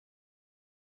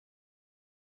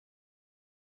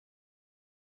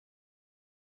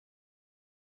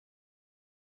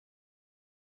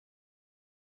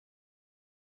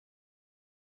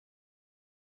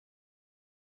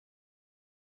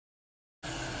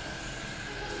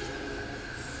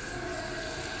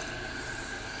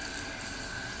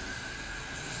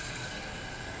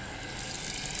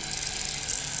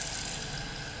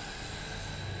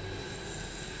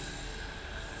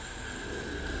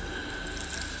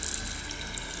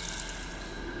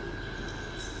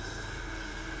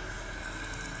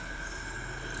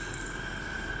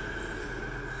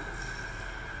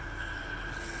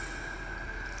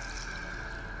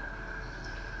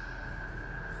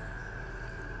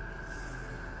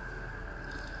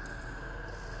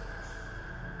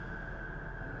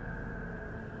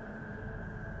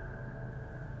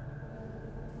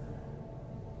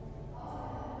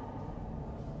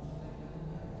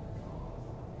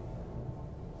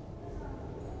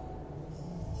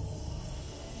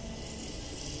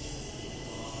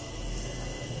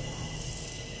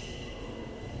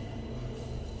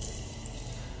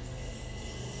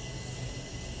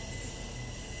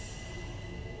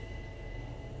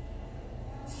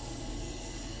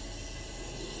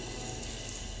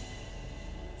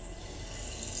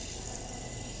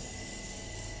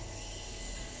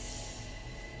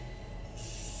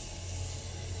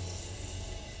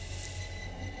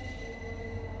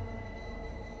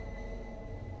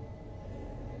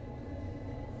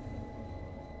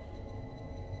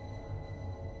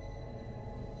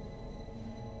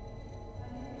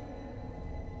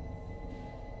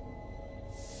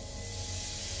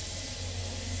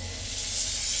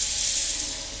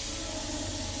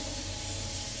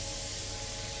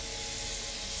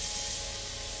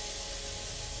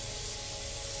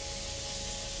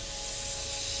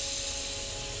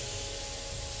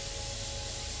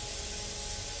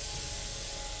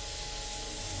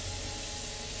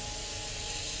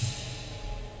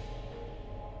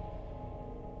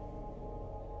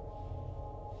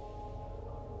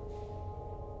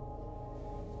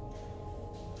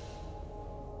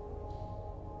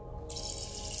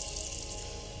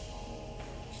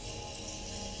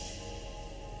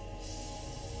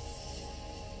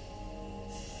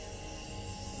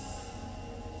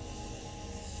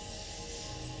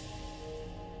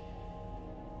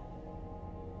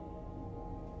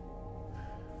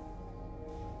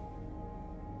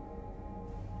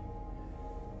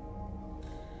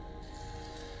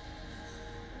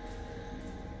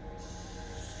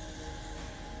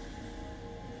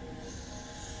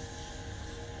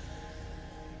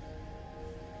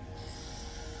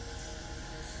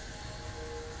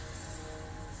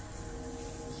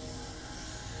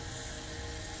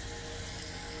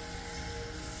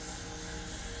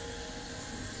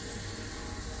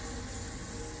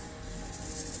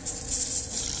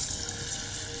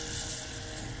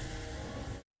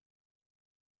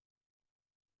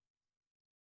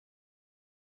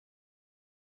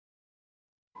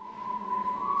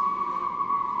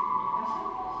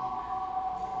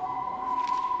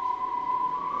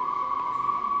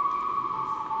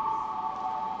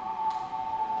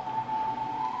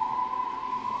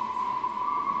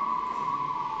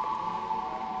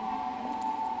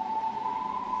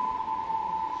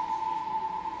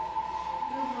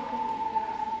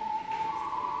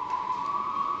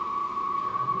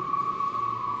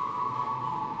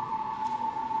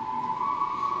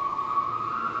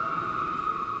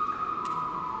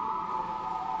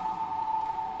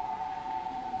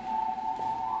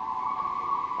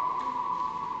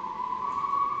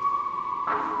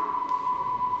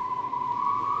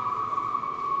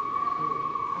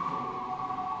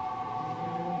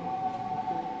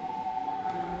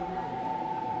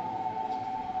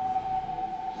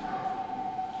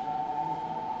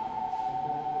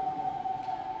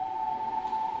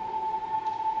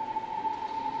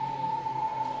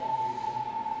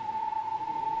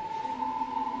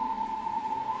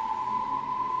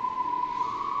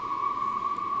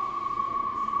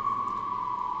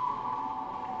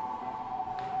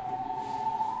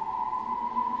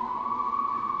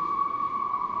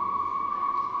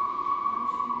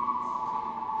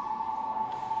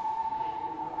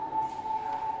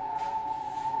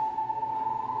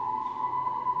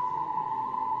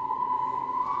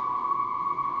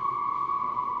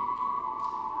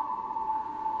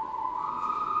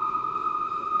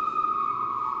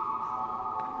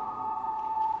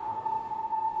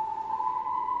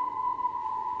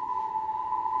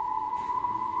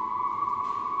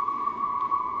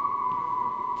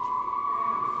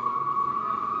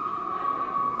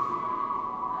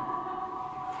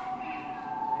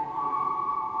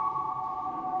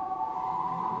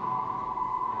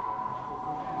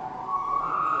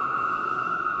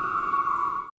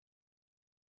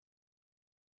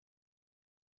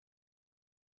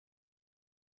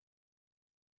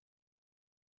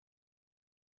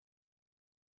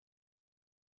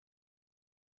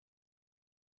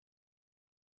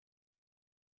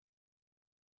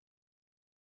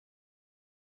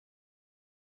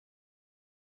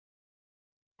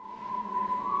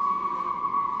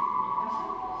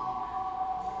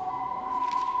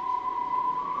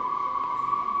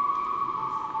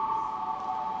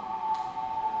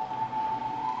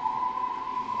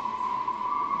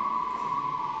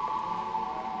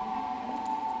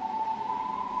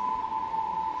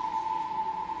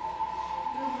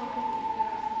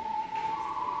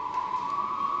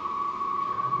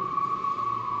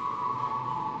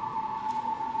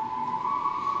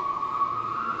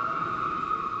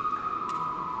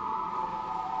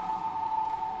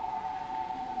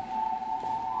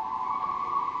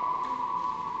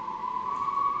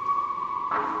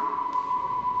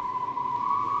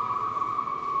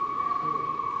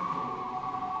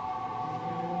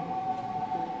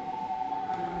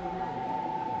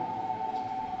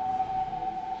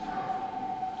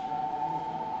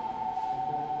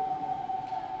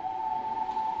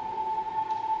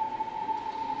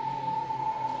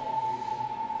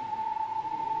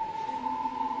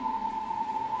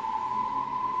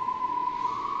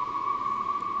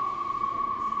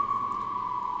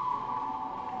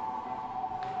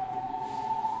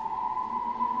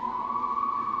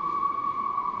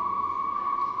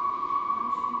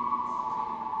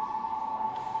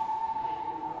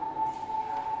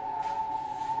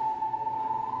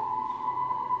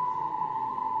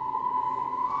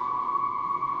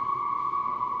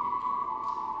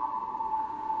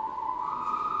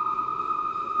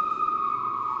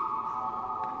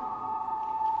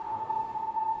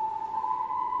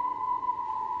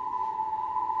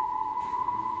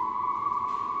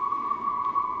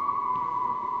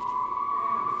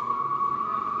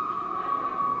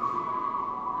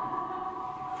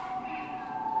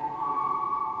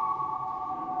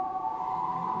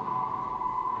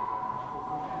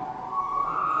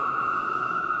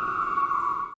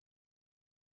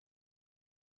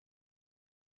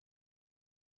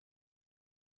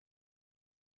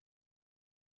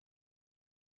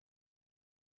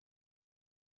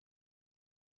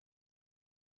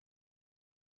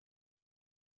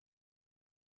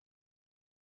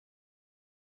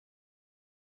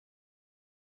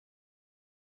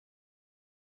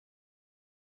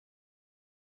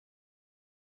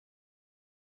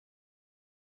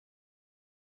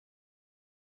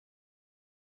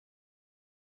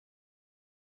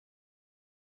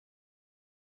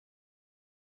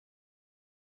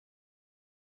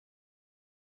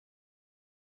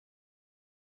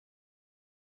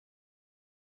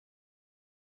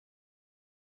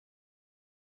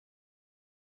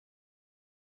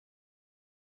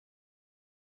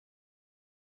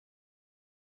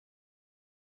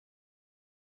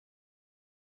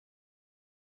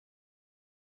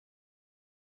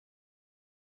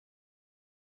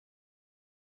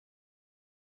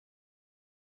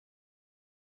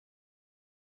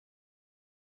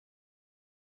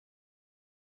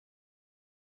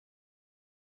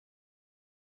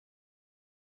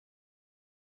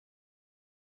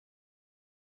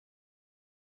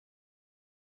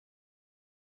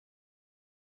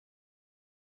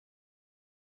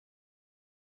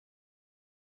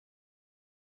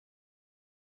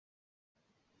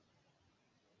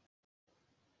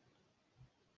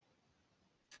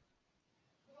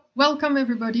Welcome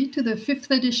everybody to the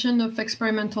 5th edition of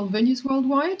Experimental Venues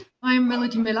Worldwide. I'm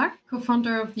Melody Mellac,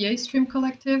 co-founder of the A-Stream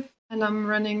Collective, and I'm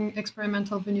running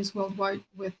Experimental Venues Worldwide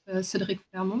with Cédric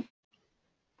Fermont.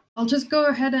 I'll just go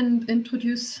ahead and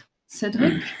introduce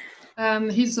Cédric.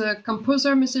 He's a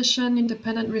composer, musician,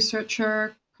 independent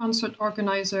researcher, concert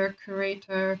organizer,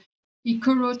 curator. He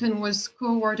co-wrote and was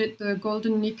co-awarded the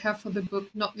Golden Nika for the book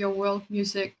Not Your World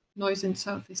Music, Noise in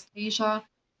Southeast Asia.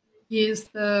 He is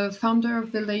the founder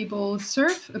of the label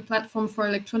Surf, a platform for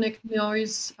electronic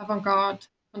noise, avant-garde,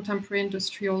 contemporary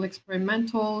industrial,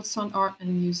 experimental, sound art,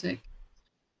 and music.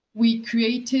 We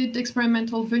created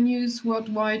experimental venues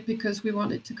worldwide because we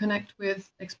wanted to connect with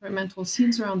experimental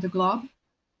scenes around the globe.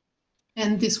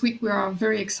 And this week we are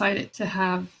very excited to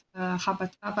have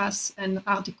Khabat Abas and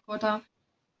Hardi Kurda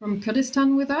from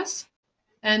Kurdistan with us.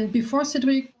 And before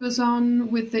Cédric goes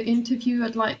on with the interview,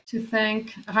 I'd like to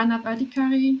thank Rana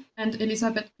Adikari and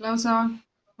Elizabeth Glauser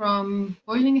from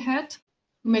Boiling Head,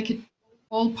 who make it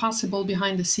all possible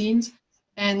behind the scenes,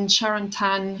 and Sharon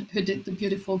Tan, who did the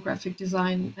beautiful graphic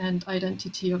design and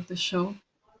identity of the show.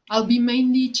 I'll be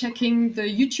mainly checking the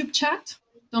YouTube chat.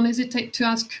 Don't hesitate to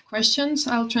ask questions.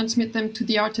 I'll transmit them to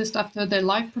the artist after their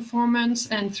live performance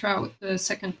and throughout the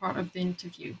second part of the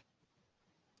interview.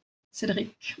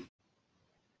 Cédric.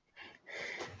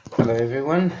 Hello,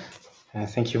 everyone.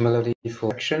 Thank you, Melody,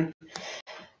 for the action.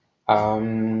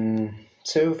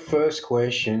 So first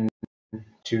question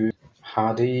to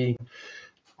Hardi.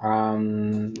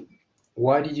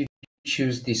 Why did you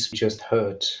choose this we just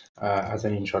heard as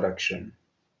an introduction?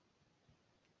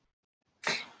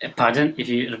 Pardon, if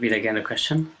you repeat again the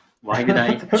question. Why did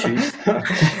I choose?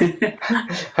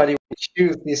 How did you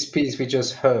choose this piece we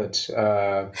just heard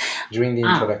during the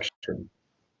introduction?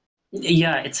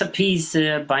 Yeah, it's a piece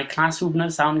by Klaas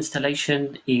Hubner, sound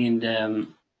installation in the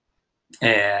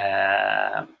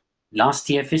last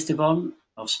year festival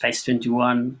of Space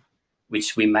 21,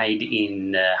 which we made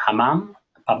in Hammam,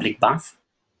 a public bath.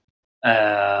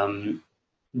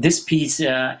 This piece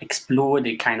explored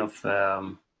a kind of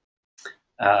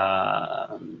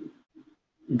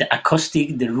the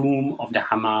acoustic, the room of the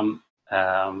Hammam.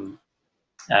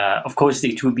 Of course,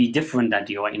 it will be different that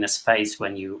you are in a space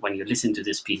when you listen to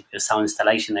this piece, your sound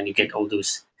installation, and you get all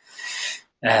those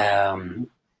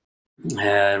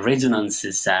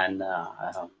resonances and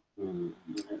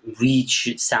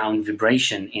rich sound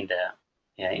vibration in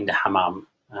the Hammam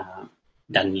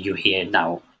than you hear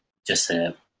now, just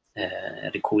a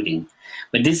recording.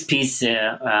 But this piece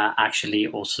actually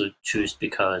also choose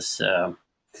because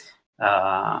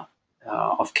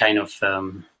of kind of.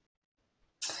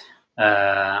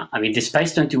 I mean, the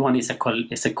Space 21 is a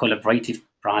collaborative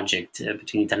project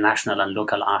between international and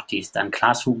local artists, and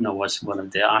Klaas Hubner was one of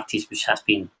the artists which has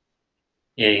been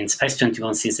in Space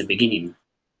 21 since the beginning.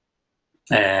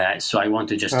 So I want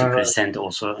to just to present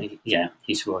also,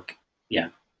 his work. Yeah.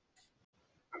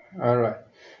 All right.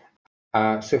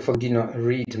 So for did not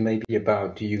read maybe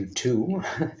about you two,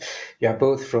 you are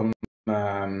both from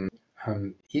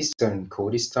Eastern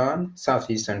Kurdistan,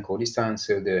 Southeastern Kurdistan,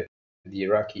 so the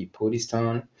Iraqi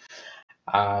Kurdistan,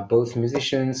 both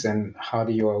musicians, and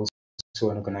Hardi, you are also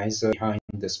an organizer behind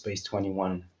the Space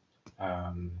 21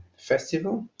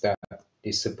 festival that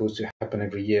is supposed to happen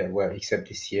every year, well, except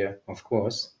this year, of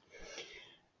course.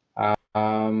 You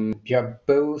are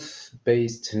both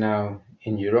based now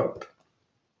in Europe.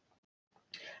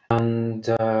 And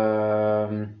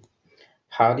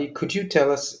Hardi, could you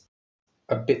tell us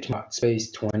a bit about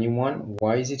Space 21?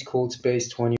 Why is it called Space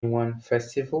 21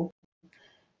 Festival?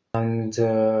 And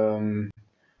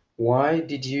why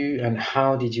did you and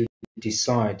how did you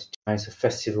decide to organize a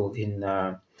festival in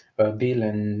Erbil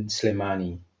and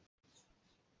Slemani?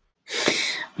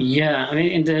 Yeah, I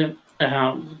mean,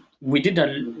 we did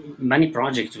many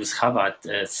projects with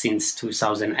Khabat since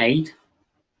 2008.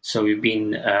 So we've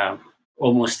been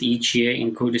almost each year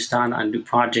in Kurdistan and do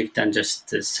project and just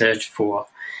search for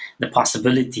the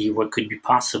possibility, what could be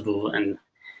possible, and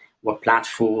what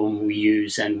platform we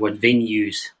use and what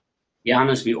venues. To be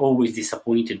honest, we're always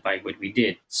disappointed by what we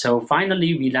did. So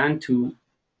finally, we learned to,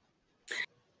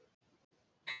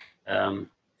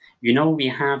 we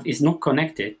have, it's not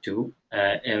connected to,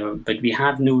 but we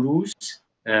have Nowruz,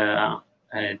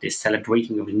 the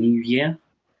celebrating of the New Year,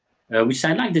 which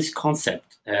I like this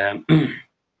concept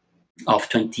of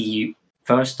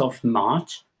 21st of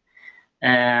March.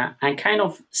 And kind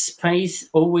of space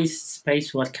was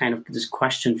kind of this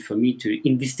question for me to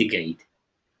investigate,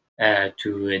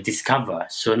 to discover.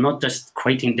 So not just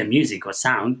creating the music or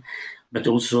sound, but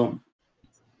also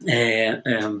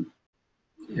kind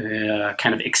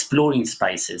of exploring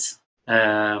spaces.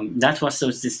 That was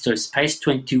so Space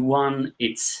 21.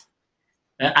 It's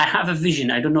I have a vision.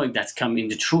 I don't know if that's come in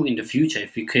the future.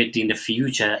 If we could in the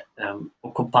future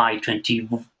occupy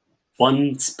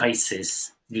 21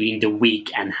 spaces during the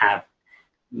week and have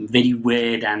very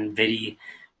weird and very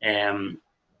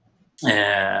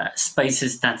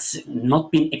spaces that's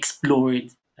not been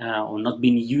explored or not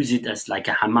been used as like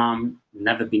a hammam,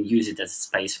 never been used as a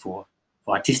space for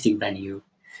artistic venue.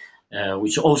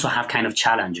 Which also have kind of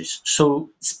challenges. So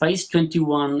Space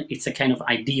 21, it's a kind of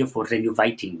idea for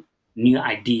renovating, new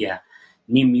idea,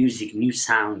 new music, new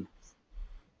sound,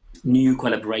 new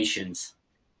collaborations.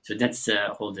 So that's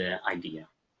all the idea.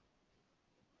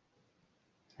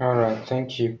 All right,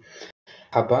 thank you.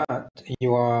 Khabat,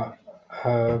 you are,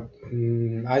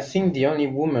 I think, the only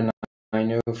woman I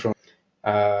know from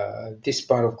this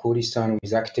part of Kurdistan who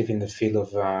is active in the field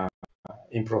of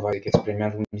improvising,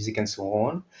 experimental music, and so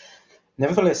on.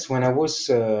 Nevertheless, when I was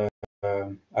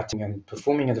acting and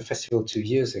performing at the festival 2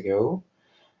 years ago,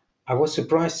 I was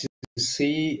surprised to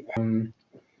see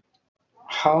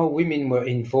how women were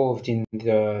involved in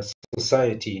the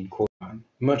society in Kurdistan,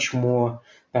 much more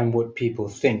than what people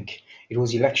think. It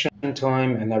was election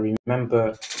time, and I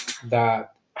remember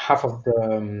that half of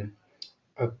the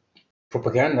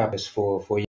propaganda was for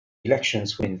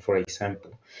elections, for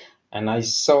example. And I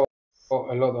saw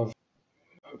a lot of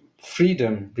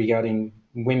freedom regarding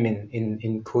women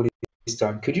in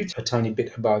Kurdistan. Could you tell a tiny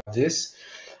bit about this?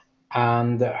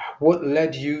 And what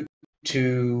led you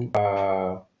to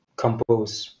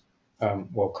compose,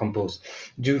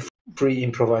 do free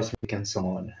improvised music and so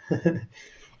on?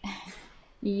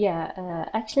 Yeah,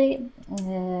 actually,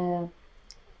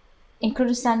 in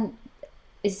Kurdistan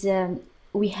is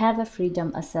we have a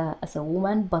freedom as a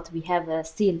woman, but we have a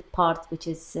still part which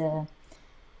is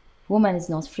woman is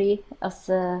not free as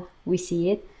we see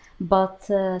it, but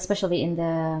especially in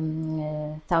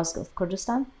the south of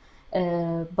Kurdistan.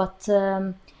 But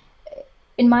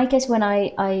in my case, when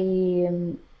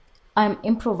I'm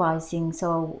improvising,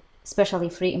 so especially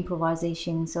free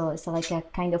improvisation, so it's like a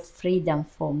kind of freedom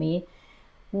for me,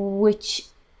 which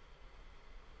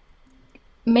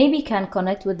maybe can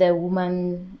connect with the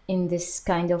woman in this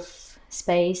kind of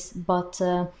space, but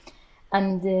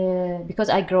because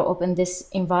I grew up in this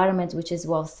environment, which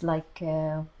was like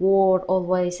war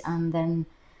always, and then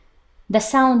the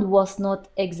sound was not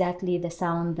exactly the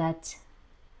sound that,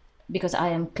 because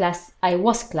I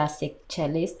was classic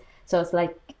cellist, so it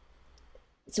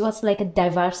was like a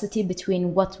diversity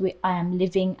between what I am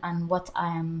living and what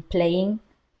I am playing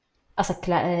as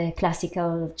a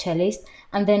classical cellist.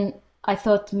 And then I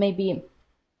thought maybe,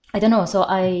 I don't know, so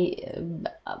I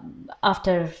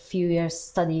after a few years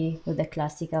study with the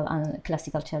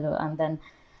classical cello, and then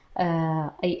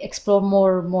I explore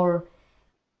more.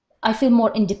 I feel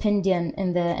more independent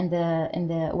in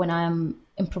the when I am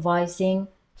improvising,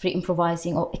 free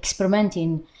improvising or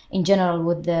experimenting in general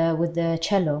with the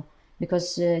cello,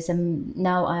 because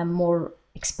now I am more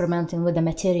experimenting with the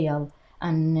material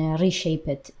and reshape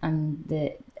it, and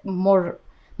more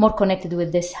connected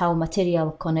with this, how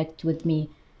material connect with me,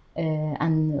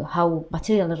 and how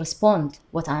material respond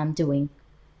what I am doing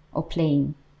or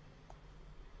playing.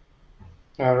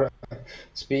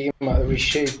 Speaking about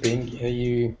reshaping,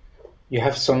 you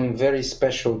have some very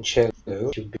special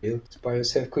cello you built by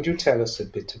yourself. Could you tell us a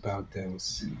bit about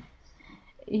those?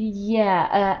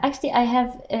 Yeah, actually, I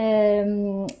have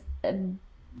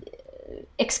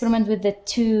experiment with the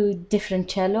two different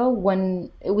cello,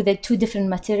 one with the two different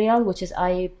material, which is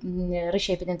I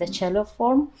reshape it in the cello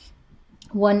form.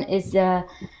 One is a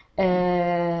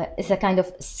kind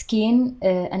of skin,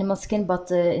 animal skin, but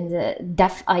in the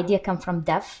daf idea come from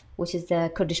daf, which is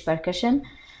the Kurdish percussion.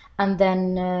 And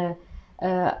then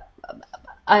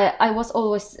I was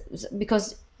always,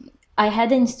 because I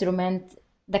had an instrument,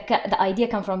 the idea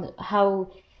come from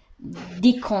how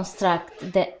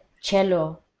deconstruct the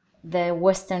cello, the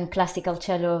Western classical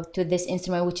cello, to this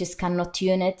instrument, which is cannot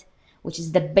tune it, which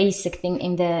is the basic thing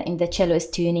in the cello is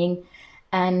tuning,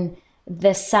 and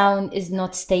the sound is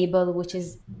not stable, which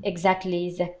is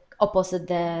exactly the opposite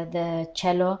the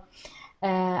cello.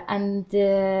 And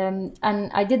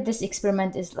I did this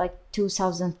experiment is like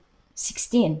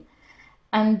 2016,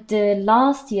 and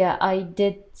last year I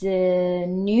did a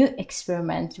new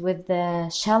experiment with the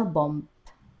shell bomb,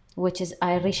 which is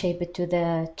I reshape it to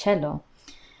the cello,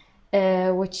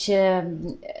 which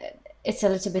it's a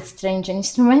little bit strange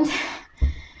instrument.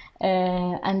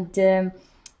 And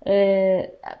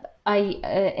I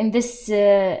in this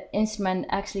instrument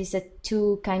actually is a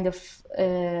two kind of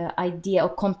idea or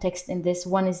context in this.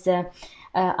 One is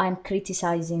I'm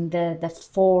criticizing the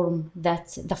form,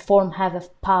 that the form have a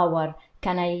power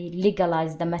can I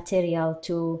legalize the material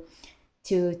to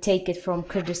take it from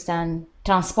Kurdistan,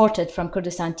 transport it from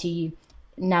Kurdistan to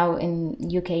now in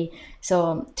UK.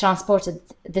 So transported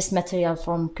this material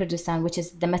from Kurdistan, which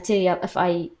is the material, if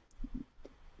I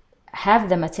have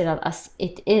the material as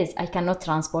it is, I cannot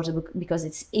transport it because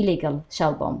it's illegal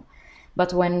shell bomb.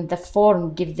 But when the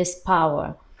form give this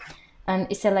power, and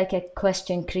it's like a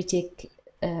question critique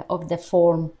of the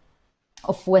form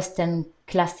of Western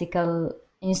classical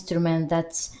instrument,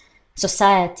 that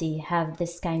society have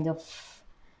this kind of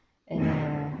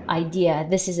idea,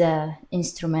 this is a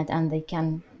instrument and they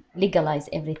can legalize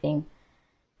everything.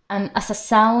 And as a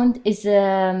sound is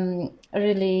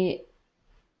really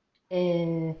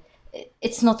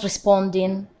it's not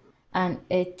responding, and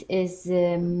it is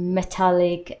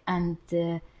metallic, and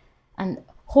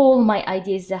whole my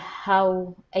idea is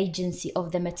how agency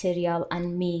of the material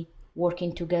and me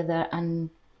working together, and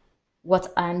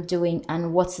what I'm doing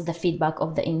and what's the feedback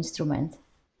of the instrument.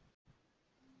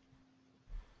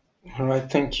 All right,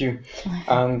 thank you.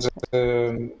 And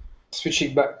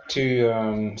switching back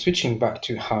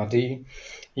to Hardi,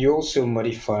 you also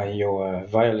modify your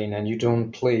violin, and you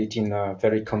don't play it in a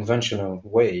very conventional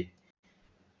way.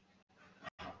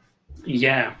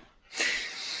 Yeah.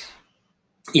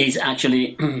 It's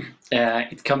actually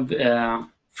it comes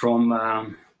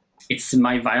from it's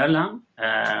my viola.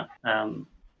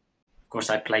 Of course,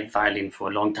 I played violin for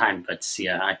a long time, but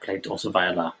yeah, I played also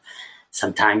viola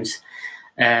sometimes.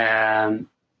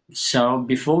 So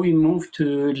before we moved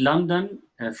to London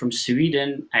from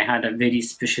Sweden, I had a very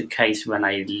special case when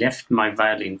I left my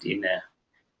violin in a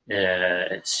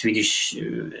Swedish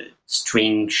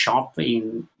string shop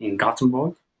in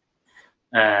Gothenburg.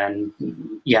 And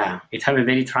yeah, it had a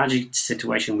very tragic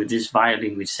situation with this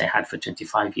violin, which I had for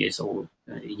 25 years or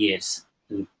years,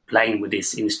 and playing with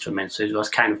this instrument. So it was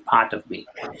kind of part of me.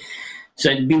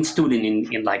 So it'd been stolen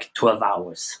in like 12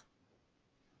 hours.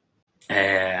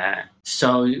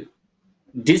 So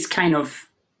this kind of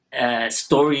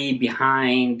story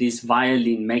behind this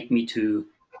violin make me to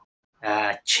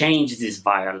change this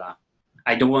viola.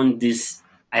 I don't want this.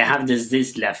 I have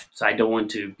this left, so I don't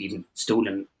want to be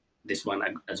stolen this one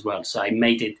as well. So I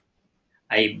made it.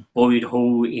 I bored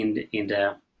hole in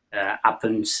the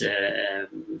uppens,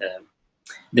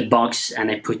 the box, and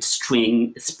I put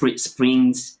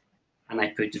springs, and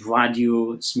I put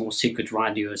small circuit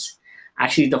radios.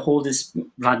 Actually, the whole this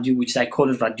radio, which I call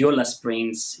it radiola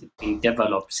springs, it's been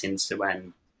developed since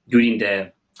during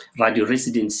the radio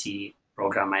residency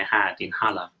program I had in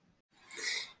Halle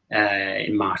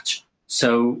in March.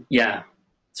 So yeah,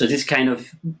 so this kind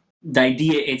of the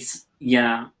idea, it's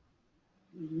kind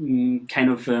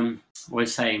of we'll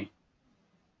say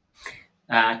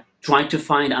trying to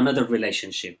find another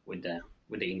relationship with the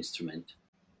instrument.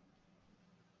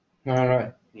 All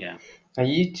right. Yeah. And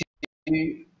you two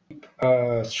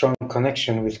a strong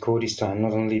connection with Kurdistan,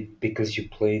 not only because you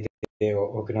play there or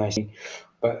organizing,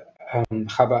 but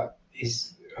Khabat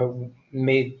is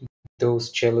made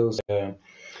those cellos,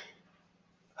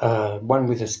 one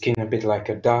with a skin a bit like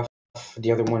a dove,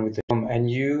 the other one with the dome.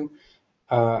 And you,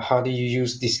 how do you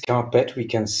use this carpet? We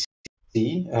can see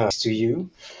to you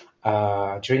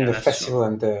during the festival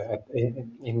true.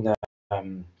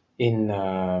 And in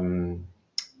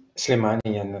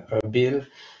Slimani and Erbil.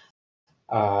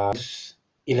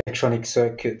 Electronic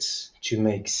circuits to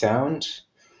make sound.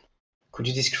 Could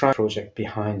you describe the project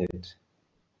behind it?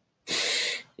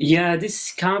 Yeah,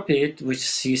 this carpet,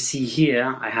 which you see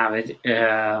here, I have it.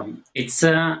 It's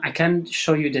I can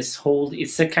show you this whole.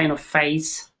 It's a kind of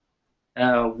face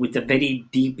with a very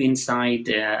deep inside,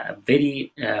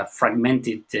 very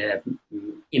fragmented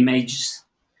images.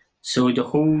 So the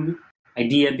whole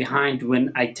idea behind,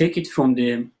 when I take it from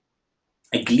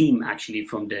a gleam, actually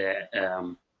from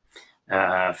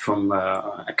a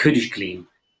Kurdish gleam,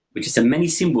 which is a many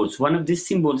symbols. One of these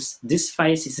symbols, this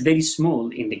face is very small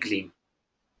in the gleam,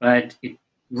 but it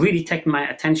really took my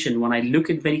attention. When I look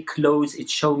at very close, it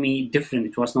showed me different.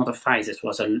 It was not a face, it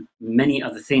was many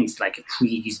other things like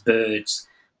trees, birds,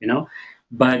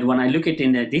 But when I look at it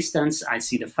in the distance, I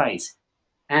see the face.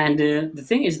 And the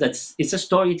thing is that it's a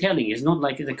storytelling. It's not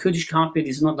like the Kurdish carpet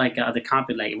is not like other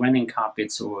carpet, like Iranian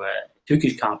carpets or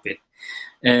Turkish carpet.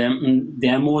 They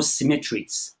are more symmetric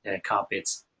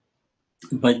carpets.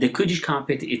 But the Kurdish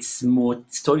carpet, it's more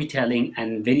storytelling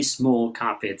and very small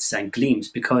carpets and gleams,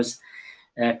 because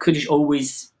Kurdish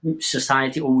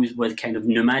society always was kind of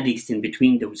nomadic in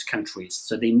between those countries.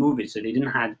 So they moved it. So they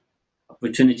didn't have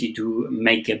opportunity to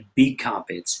make a big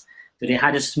carpets. So they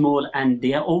had a small, and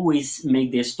they always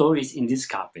make their stories in this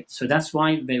carpet. So that's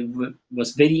why they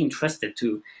was very interested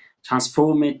to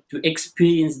transform it, to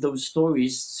experience those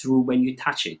stories through when you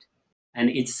touch it. And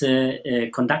it's a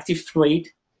conductive thread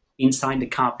inside the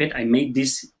carpet. I made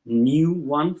this new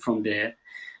one from the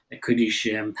Kurdish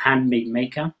handmade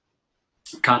maker,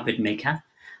 carpet maker.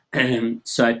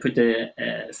 So I put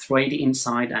a thread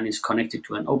inside, and it's connected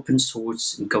to an open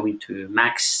source and going to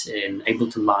Max and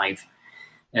Ableton Live.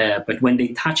 But when they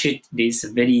touch it, there's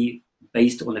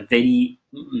based on a very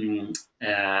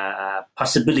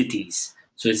possibilities.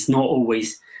 So it's not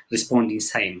always responding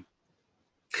same.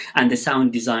 And the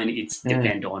sound design, it's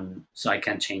depend on, so I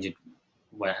can change it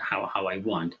how I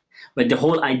want. But the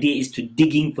whole idea is to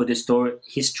digging for the story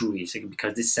history,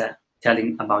 because this is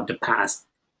telling about the past.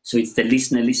 So it's the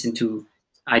listener listen to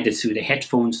either through the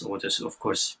headphones or just, of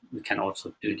course, we can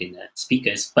also do it in the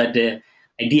speakers. But the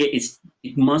idea is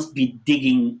it must be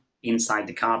digging inside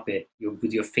the carpet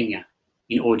with your finger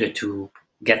in order to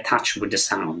get touch with the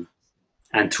sound.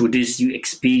 And through this, you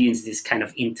experience this kind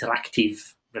of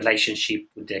interactive relationship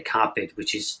with the carpet,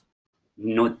 which is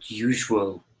not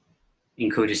usual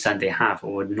in Kurdistan they have,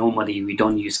 or normally we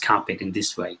don't use carpet in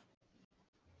this way.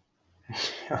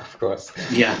 Of course.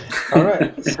 Yeah. All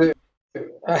right. So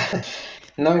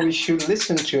now we should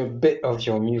listen to a bit of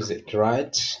your music,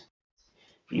 right?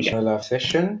 Yeah. Live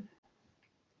session.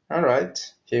 All right.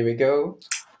 Here we go.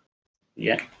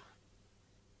 Yeah.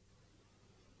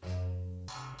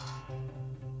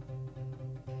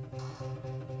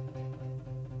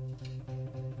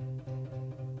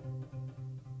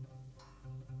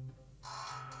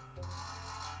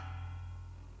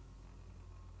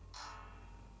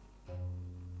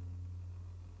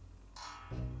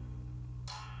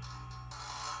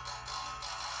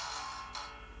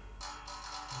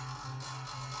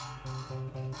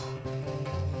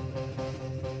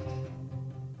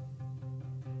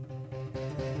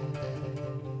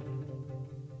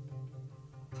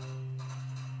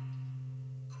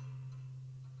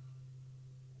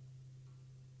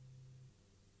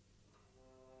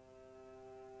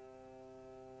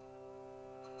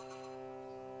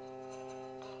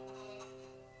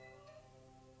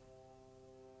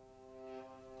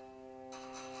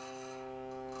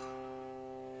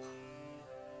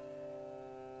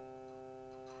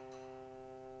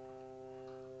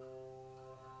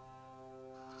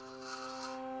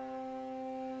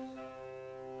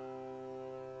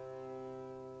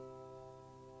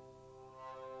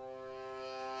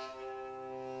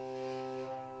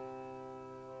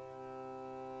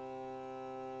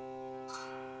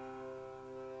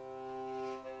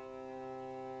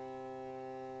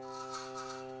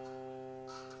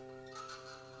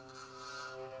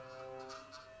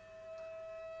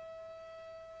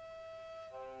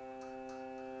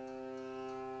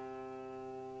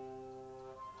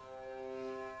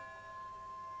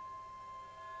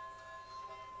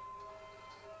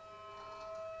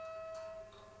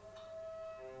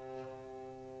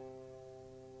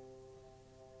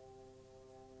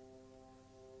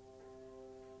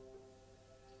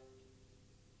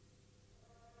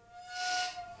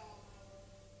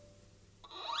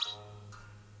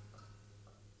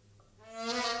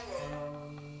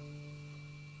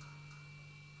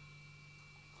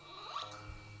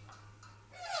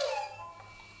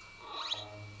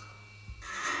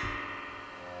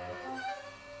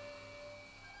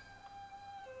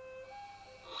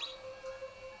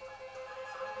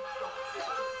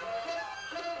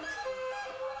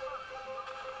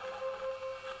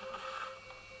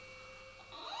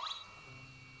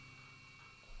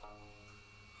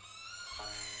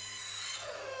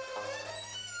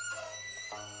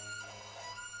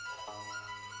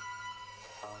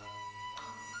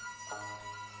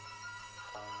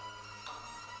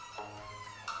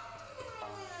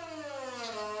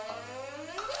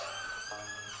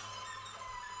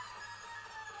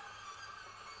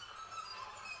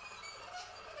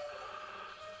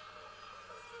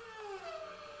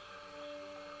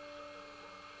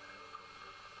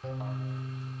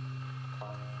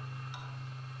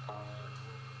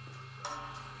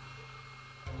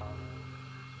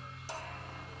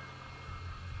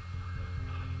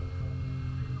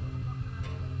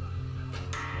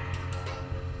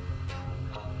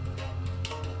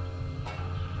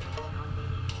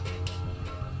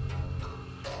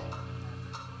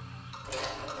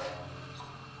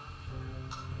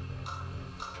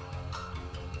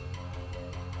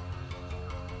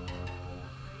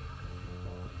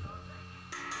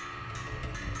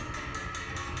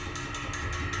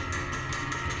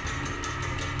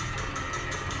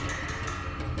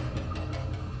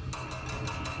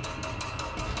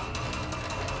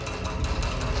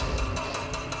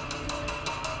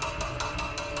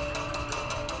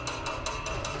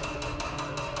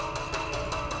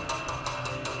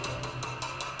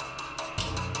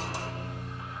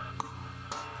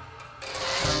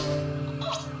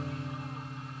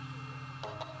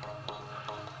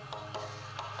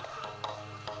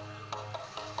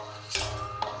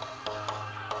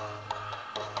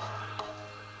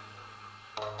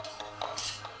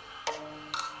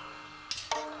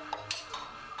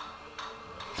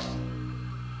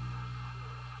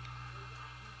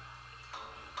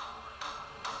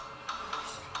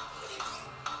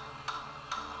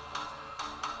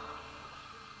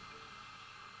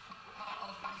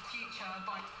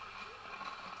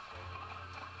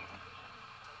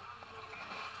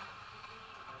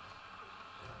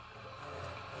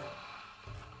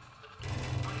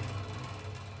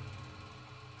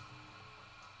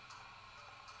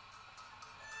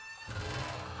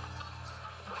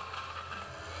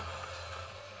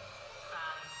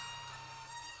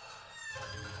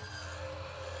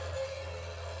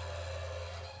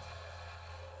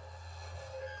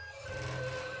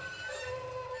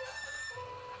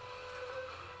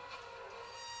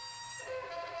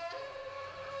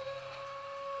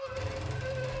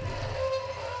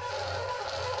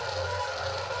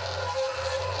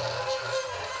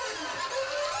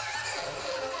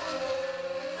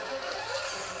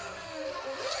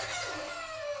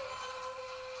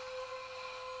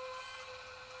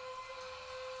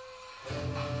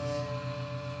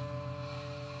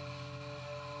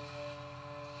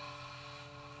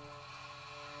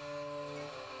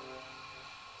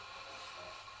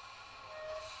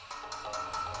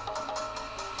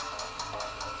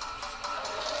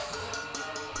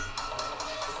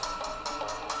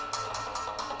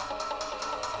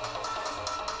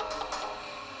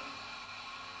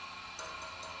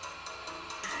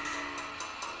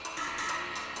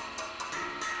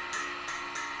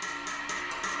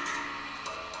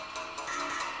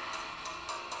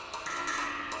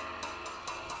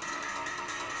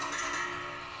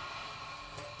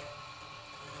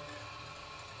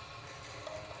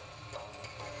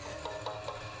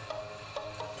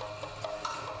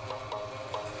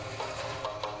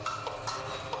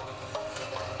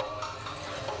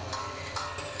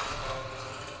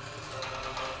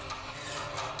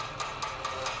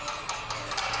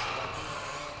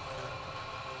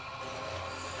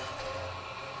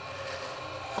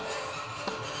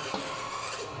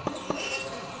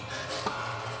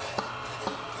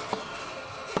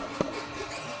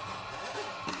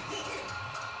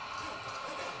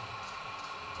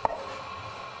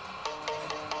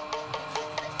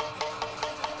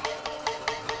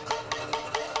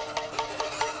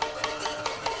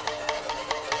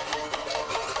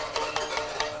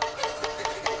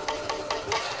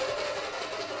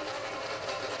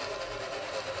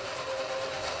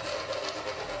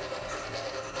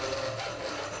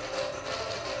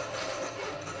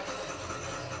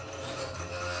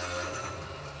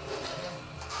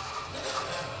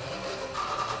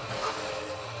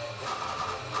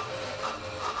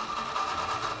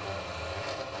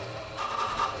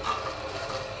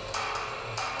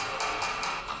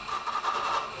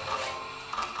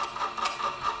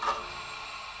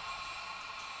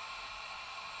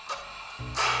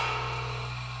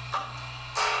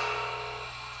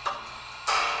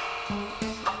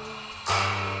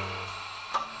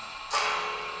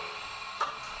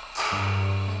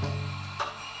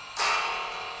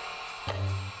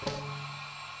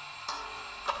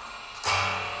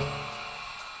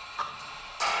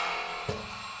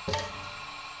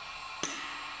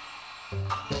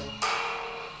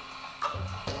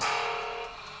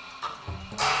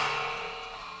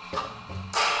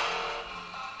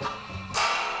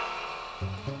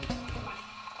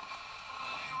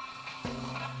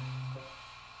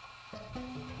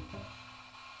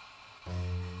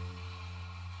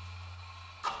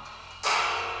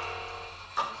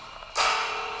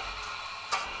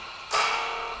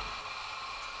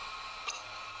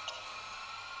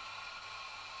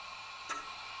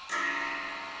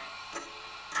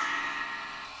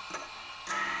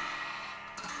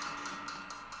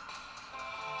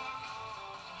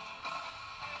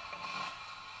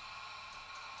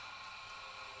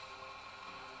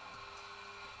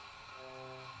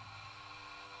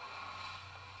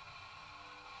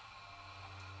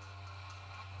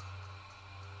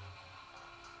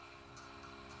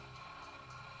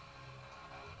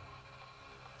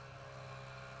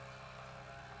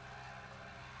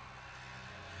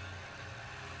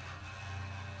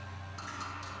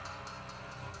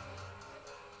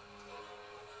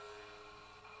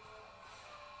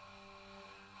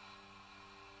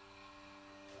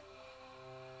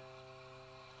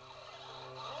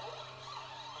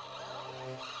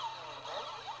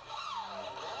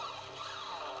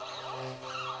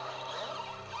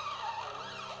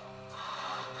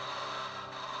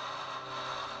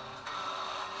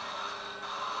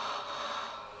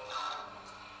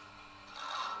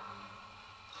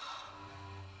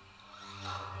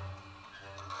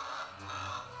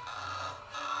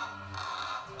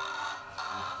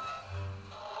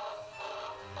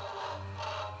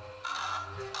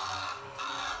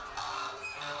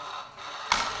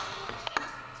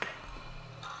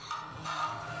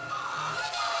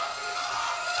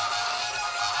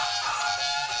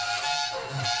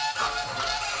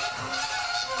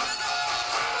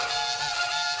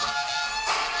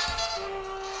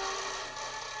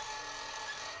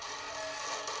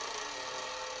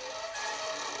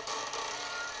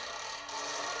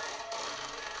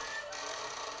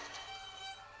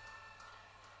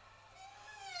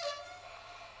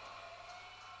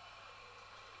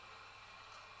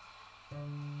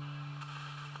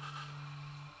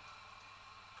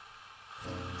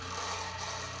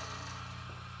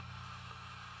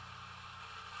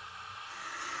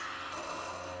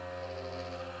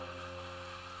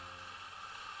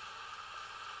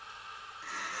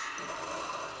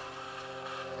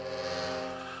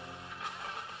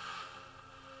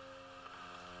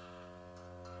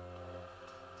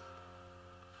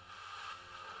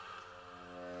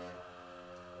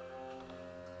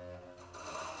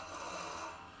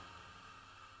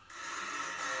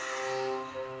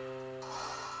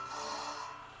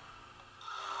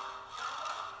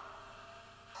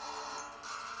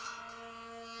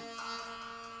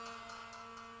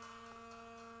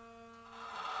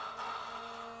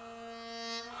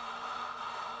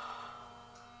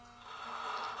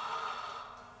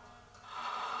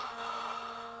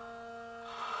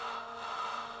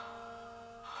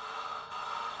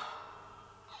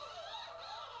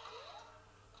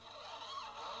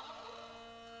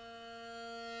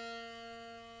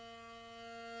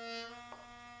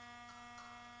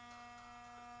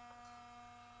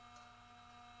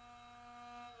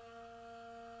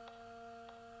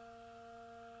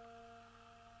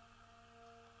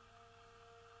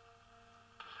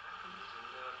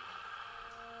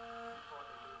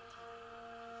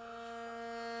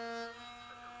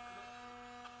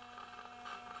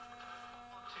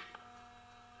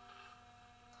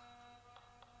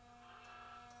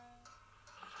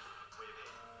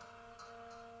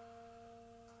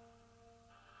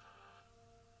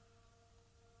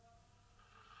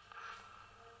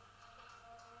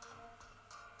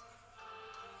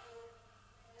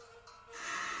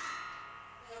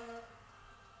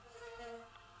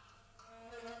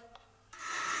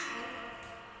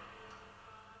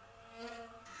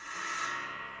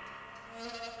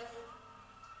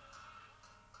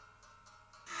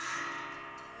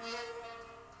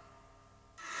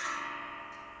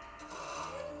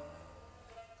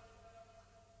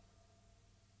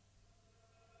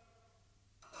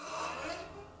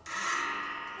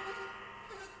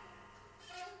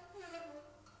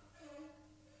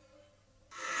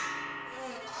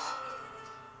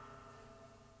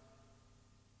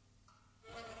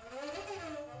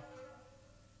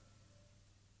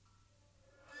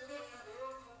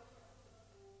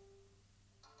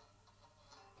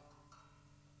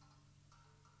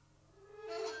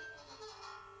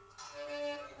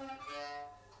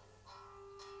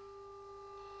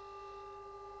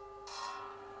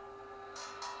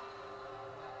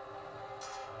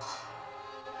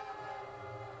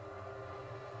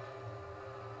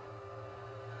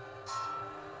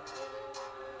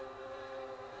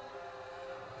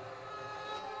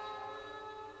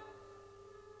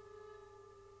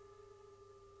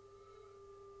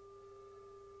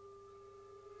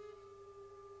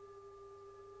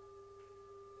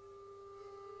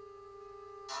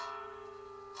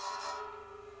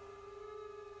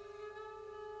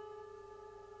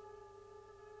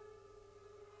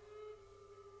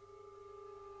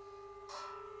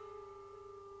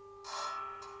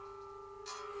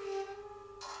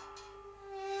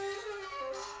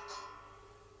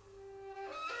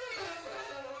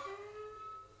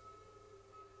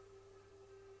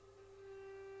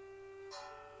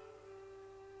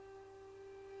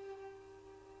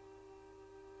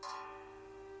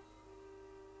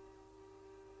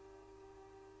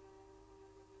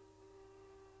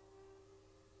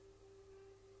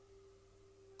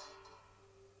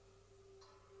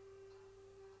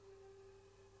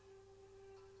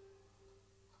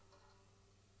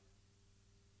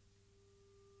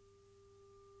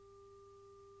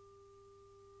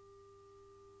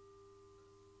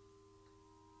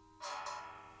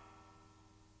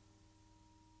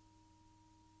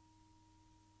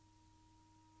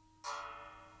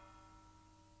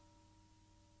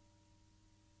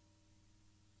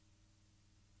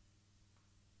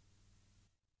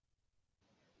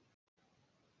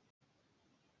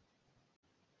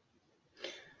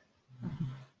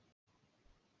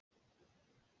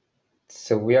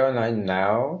 So we are online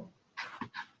now.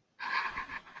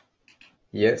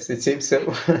 Yes, it seems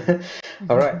so.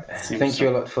 All right. Thank you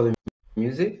a lot for the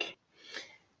music.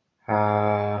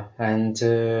 And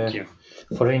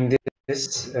following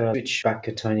this, switch back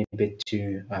a tiny bit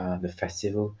to the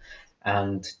festival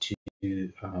and to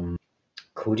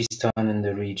Kurdistan and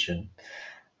the region.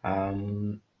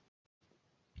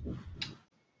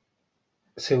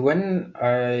 So when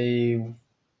I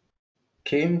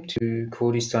came to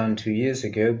Kurdistan 2 years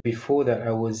ago, before that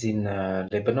I was in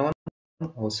Lebanon,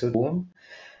 also born,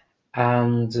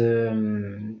 and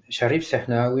Sharif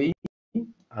Sahnawi,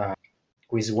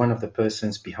 who is one of the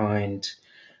persons behind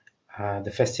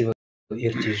the festival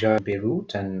Irtija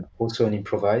Beirut and also an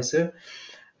improviser,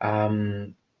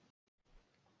 didn't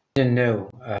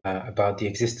know about the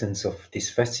existence of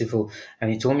this festival,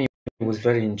 and he told me he was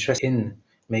very interested in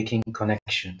making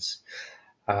connections.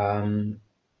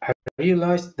 I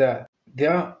realized that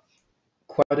there are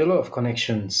quite a lot of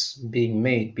connections being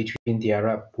made between the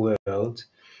Arab world,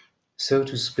 so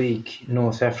to speak,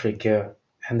 North Africa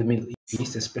and the Middle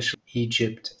East, especially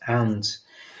Egypt and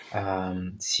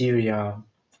Syria,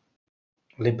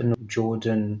 Lebanon,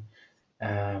 Jordan,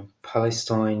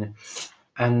 Palestine,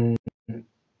 and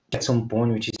at some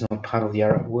point, which is not part of the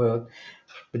Arab world.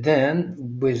 But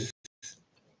then with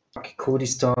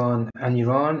Kurdistan and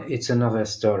Iran, it's another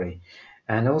story.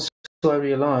 And also I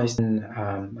realized when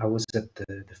I was at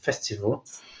the festival,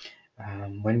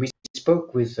 when we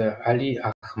spoke with Ali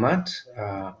Ahmad,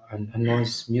 a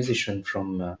noise musician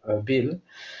from Erbil,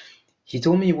 he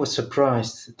told me he was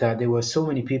surprised that there were so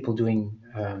many people doing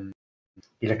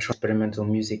experimental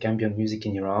music, ambient music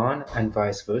in Iran, and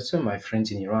vice versa. My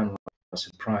friends in Iran were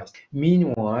surprised.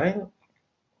 Meanwhile,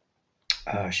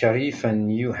 Sharif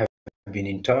and you have been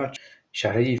in touch.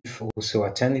 Sharif also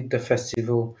attended the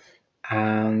festival,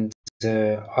 and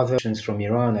other musicians from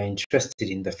Iran are interested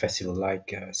in the festival,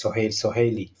 like Sohail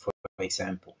Sohaili, for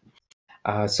example.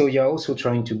 So you're also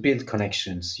trying to build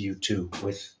connections, you two,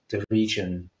 with the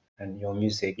region and your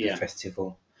music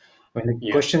festival. When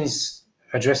the question is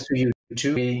addressed to you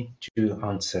two, to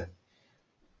answer.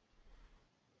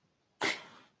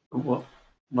 What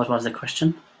was the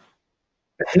question?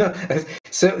 No,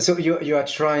 so you are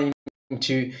trying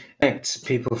to connect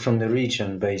people from the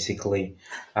region, basically,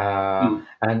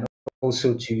 and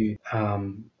also to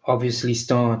obviously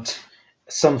start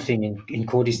something in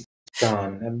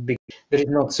Kurdistan. There is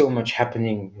not so much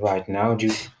happening right now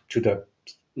due to the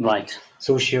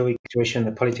socio situation,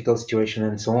 the political situation,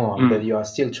 and so on. But you are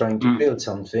still trying to build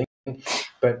something,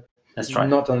 but that's right.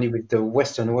 Not only with the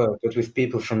Western world, but with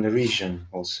people from the region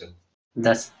also.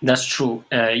 That's true.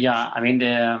 I mean,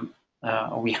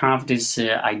 we have this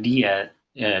idea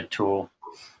to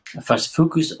first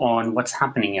focus on what's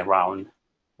happening in Iran,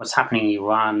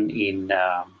 in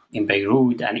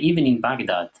Beirut, and even in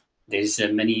Baghdad. There's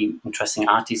many interesting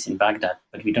artists in Baghdad,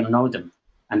 but we don't know them,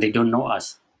 and they don't know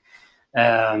us.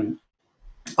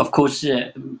 Of course,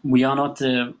 we are not.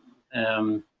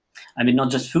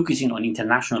 Not just focusing on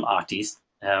international artists.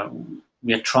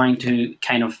 We are trying to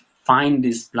kind of find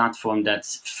this platform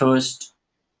that's first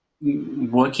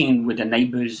working with the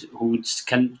neighborhoods,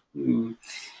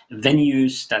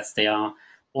 venues that they are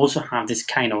also have this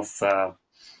kind of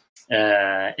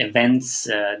events,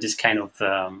 this kind of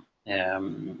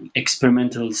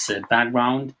experimentals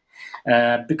background.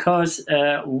 Because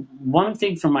one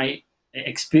thing from my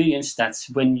experience, that's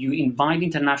when you invite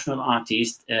international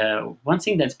artists, one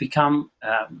thing that's become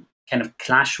kind of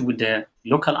clash with the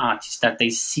local artists, that they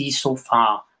see so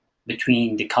far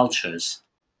between the cultures,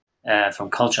 from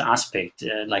culture aspect,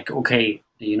 like, okay,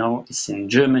 it's in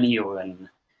Germany or in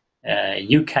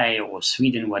UK or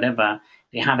Sweden, whatever,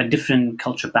 they have a different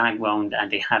culture background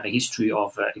and they have a history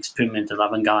of experimental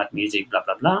avant-garde music, blah,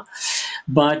 blah, blah.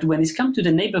 But when it's come to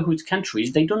the neighborhood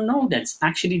countries, they don't know that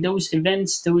actually those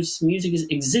events, those music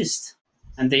exist,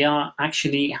 and they are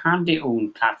actually have their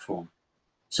own platform.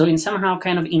 So in somehow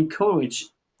kind of encourage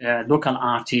local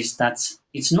artists that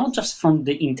it's not just from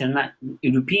the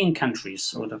European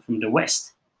countries or from the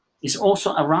West, it's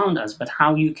also around us, but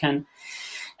how you can,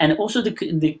 and also the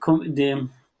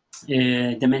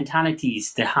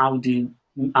mentalities, how the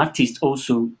artists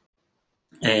also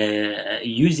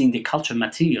using the cultural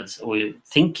materials or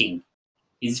thinking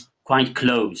is quite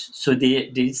close. So there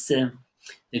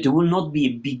will not be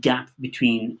a big gap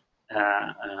between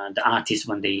the artists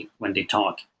when they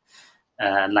talk,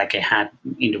 like I had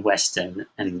in the West and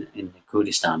in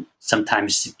Kurdistan.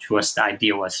 Sometimes the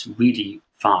idea was really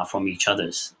far from each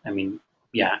other's. I mean,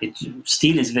 it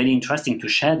still is very interesting to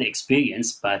share the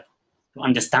experience, but the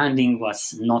understanding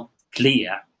was not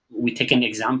clear. We take an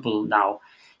example now.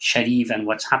 Sharif and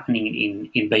what's happening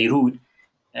in Beirut,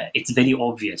 it's very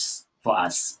obvious for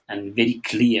us and very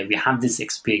clear. We have this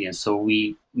experience, so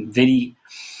it's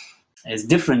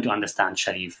different to understand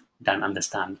Sharif than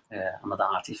understand another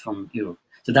artist from Europe.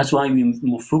 So that's why we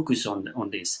more focus on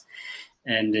this,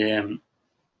 and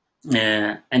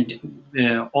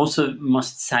also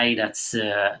must say that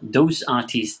those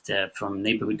artists from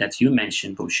neighborhood that you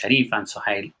mentioned, both Sharif and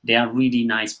Sohail, they are really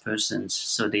nice persons.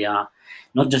 So they are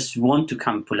not just want to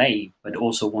come play, but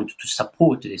also want to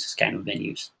support this kind of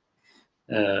venues.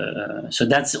 So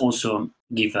that's also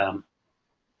give kind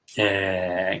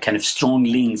of strong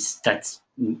links that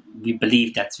we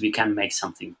believe that we can make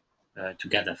something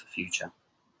together for future.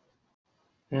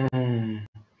 Mm.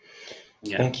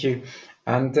 Yeah. Thank you.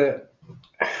 And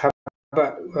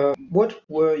what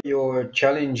were your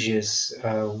challenges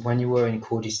when you were in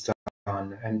Kurdistan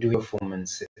and doing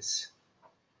performances?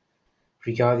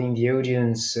 Regarding the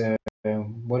audience,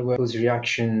 what were those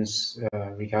reactions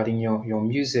regarding your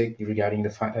music, regarding the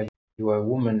fact that you are a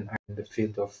woman in the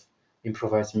field of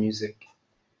improvised music?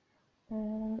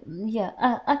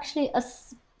 Actually,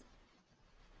 as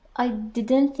I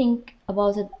didn't think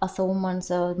about it as a woman,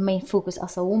 so main focus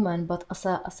as a woman, but as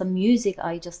a music,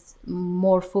 I just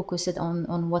more focused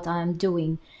on what I am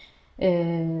doing.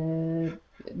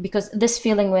 Because this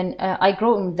feeling when I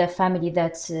grew in the family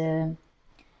that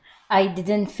I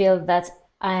didn't feel that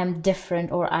I am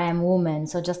different or I am woman,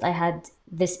 so just I had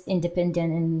this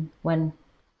independent and when,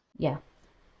 yeah.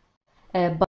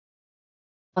 But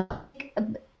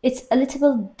it's a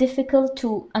little difficult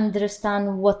to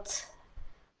understand what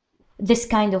this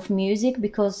kind of music,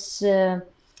 because the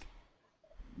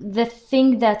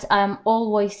thing that I'm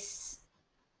always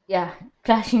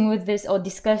clashing with this or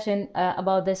discussion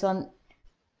about this one,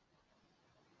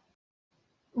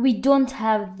 we don't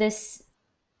have this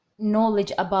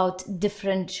knowledge about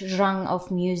different genre of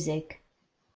music.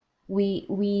 We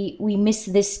miss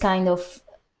this kind of,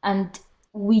 and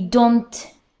we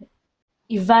don't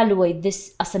evaluate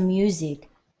this as a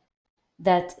music,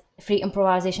 that free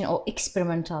improvisation or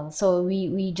experimental. So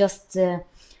we just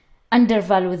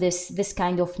undervalue this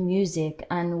kind of music,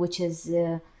 and which is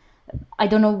I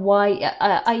don't know why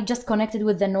I just connected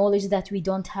with the knowledge that we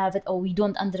don't have it or we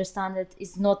don't understand it,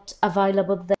 is not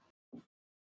available there.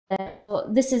 So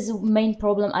this is main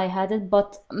problem I had it.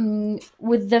 But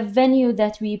with the venue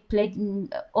that we played,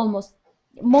 almost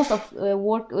most of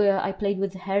work I played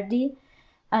with Hardi,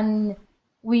 and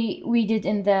we did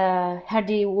in the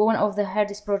Hardi, one of the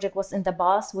Hardi's project was in the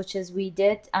bus, which is we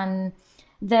did, and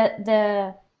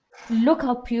the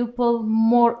local people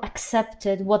more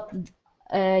accepted what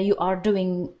you are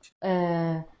doing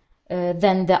than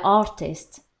the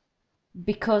artist,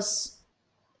 because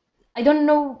I don't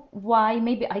know why.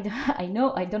 Maybe I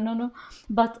don't know,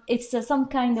 but it's some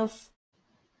kind of,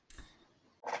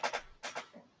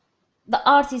 the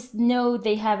artists know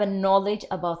they have a knowledge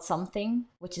about something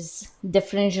which is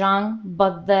different genre,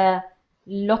 but the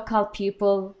local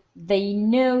people, they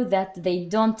know that they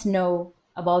don't know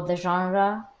about the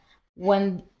genre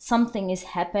when something is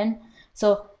happen,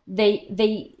 so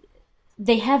they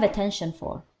have attention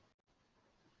for.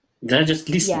 They're just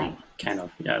listening, kind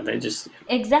of. Yeah, they just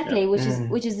exactly,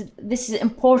 which is this is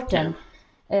important.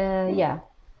 So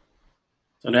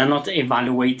they're not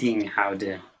evaluating how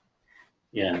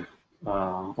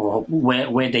or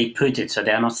where they put it. So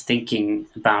they are not thinking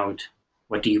about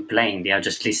what are you playing. They are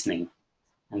just listening,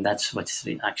 and that's what is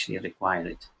actually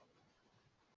required.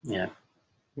 Yeah.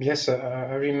 Yes,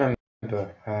 I remember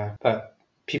that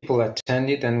people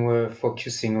attended and were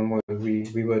focusing on what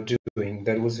we were doing.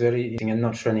 That was very interesting and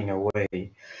not running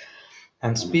away.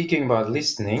 And speaking about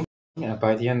listening,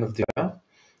 by the end of the year,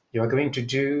 you are going to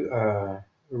do a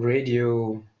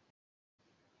radio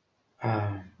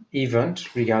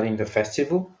event regarding the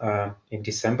festival in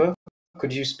December.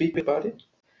 Could you speak about it?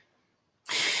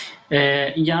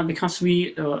 Because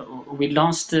we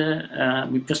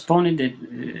postponed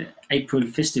the April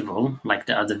festival like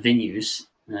the other venues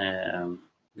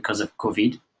because of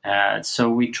COVID. So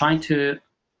we try to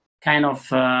kind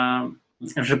of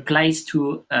replace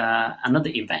to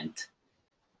another event,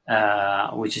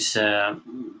 which is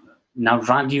now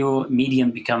radio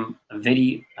medium become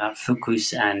very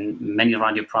focused, and many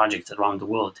radio projects around the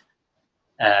world.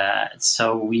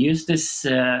 So we use this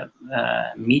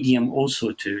medium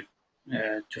also to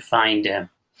find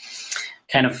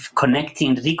kind of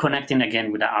reconnecting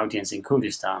again with the audience in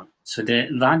Kurdistan. So the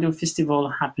radio festival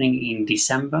happening in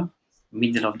December,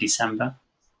 middle of December.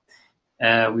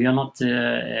 We are not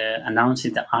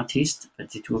announcing the artist,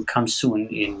 but it will come soon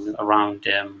in around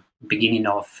beginning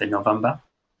of November.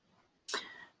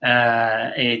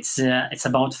 It's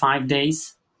about 5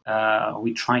 days.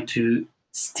 we try to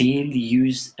still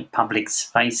use public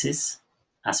spaces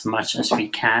as much as we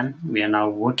can. We are now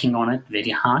working on it very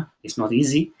hard. It's not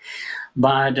easy,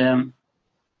 but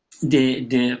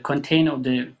the content of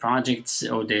the projects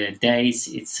or the days,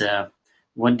 it's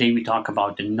one day we talk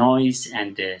about the noise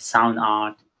and the sound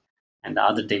art, and the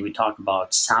other day we talk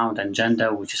about sound and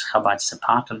gender, which is Khabat's a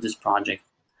part of this project.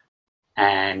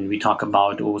 And we talk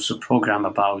about also program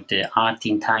about the art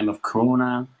in time of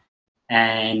Corona.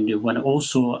 And when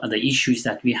also the issues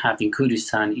that we have in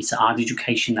Kurdistan is art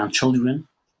education and children,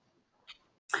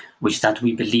 which that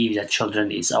we believe that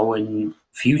children is our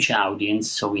future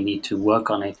audience, so we need to work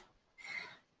on it.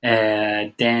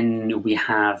 Then we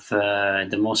have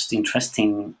the most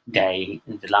interesting day,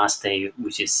 the last day,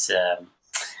 which is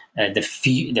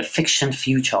the fiction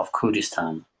future of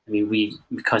Kurdistan. I mean,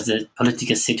 because the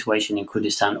political situation in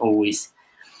Kurdistan always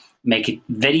make it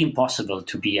very impossible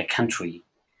to be a country.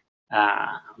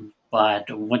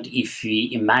 But what if we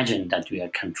imagine that we are a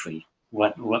country?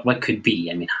 What could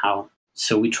be? I mean, how?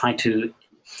 So we try to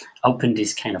open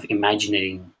this kind of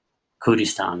imagining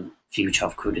Kurdistan, future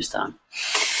of Kurdistan.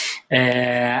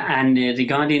 And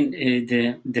regarding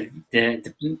the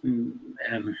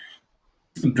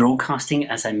broadcasting,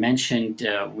 as I mentioned,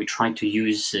 we try to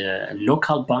use a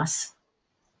local bus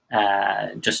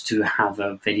just to have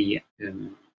a very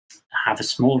have a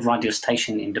small radio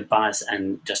station in the bus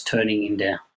and just touring in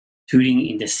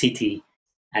the city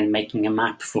and making a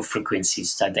map for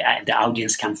frequencies that the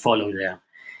audience can follow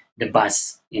the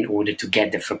bus in order to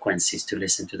get the frequencies to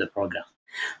listen to the program.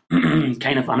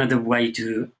 Kind of another way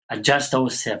to adjust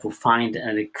ourselves, or find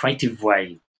a creative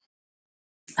way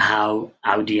how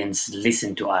audience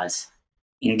listen to us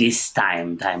in this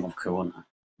time of Corona,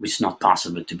 which is not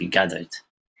possible to be gathered.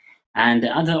 And the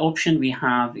other option we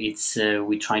have is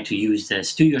we try to use the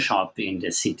studio shop in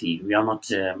the city. We are not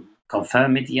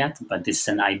confirmed it yet, but this is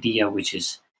an idea which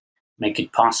is make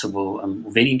it possible,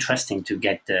 very interesting to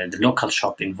get the local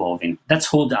shop involved in. That's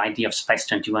whole the idea of Space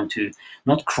 21, to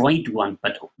not create one,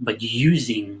 but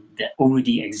using the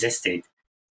already existed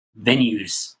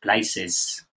venues,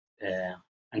 places,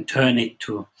 and turn it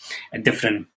to a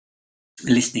different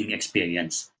listening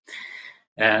experience.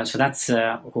 So that's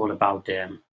all about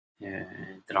the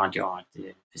Radio Art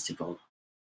Festival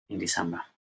in December.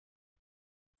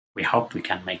 We hope we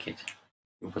can make it.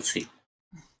 We will see.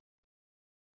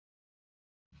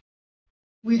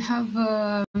 We have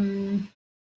a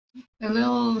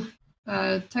little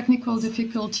technical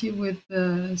difficulty with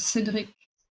Cedric,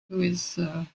 who is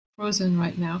frozen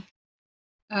right now.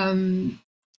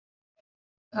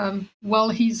 While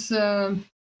he's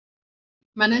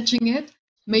managing it,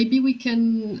 maybe we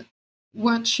can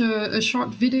watch a short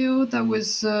video that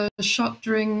was shot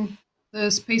during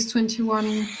the Space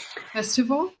 21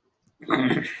 festival.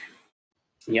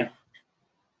 Yeah.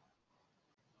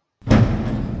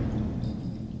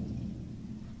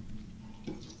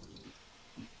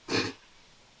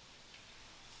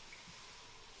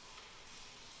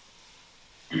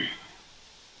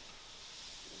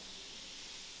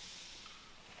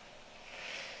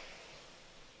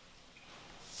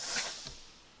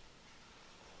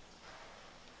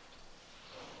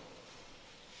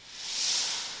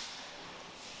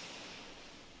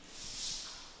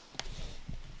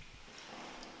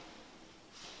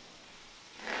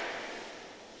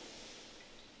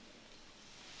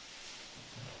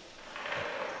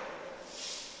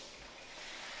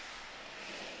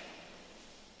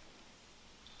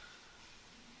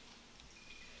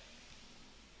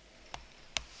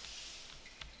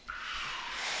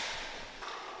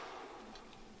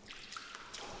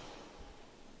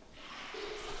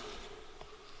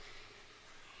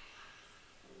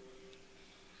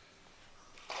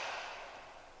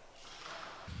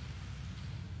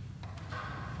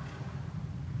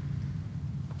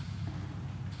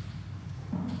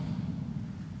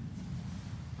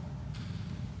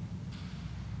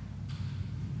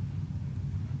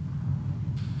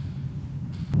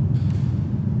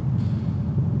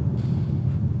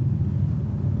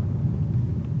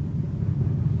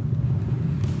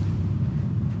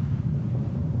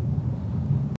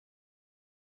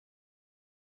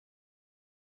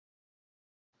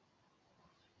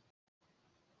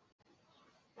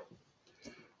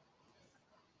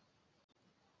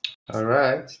 All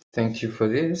right, thank you for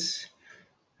this.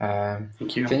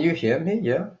 Thank you. Can you hear me?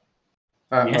 Yeah.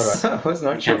 Yes. All right. I was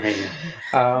not sure.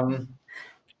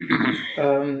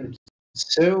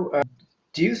 So,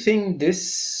 do you think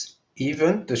this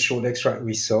event, the short extract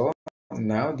we saw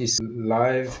now, this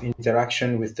live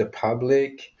interaction with the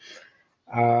public,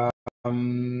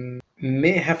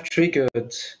 may have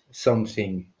triggered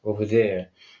something over there?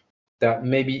 that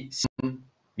maybe some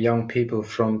young people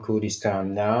from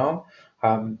Kurdistan now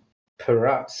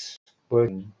perhaps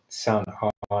working sound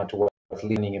art or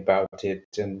learning about it,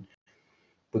 and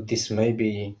would this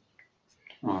maybe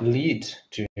lead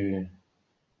to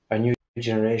a new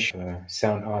generation of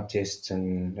sound artists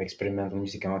and experimental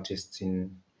music artists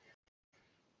in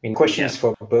questions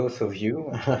for both of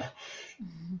you?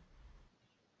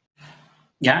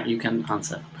 Yeah, you can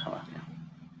answer.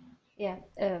 Yeah,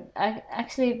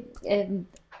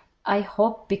 I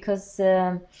hope, because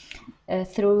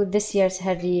through this year's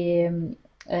Hardi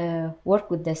work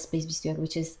with the Space Beast,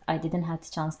 which is I didn't have the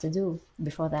chance to do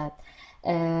before that,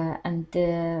 and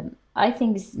I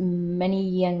think many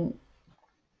young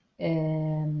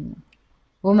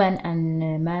women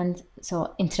and men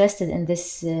so interested in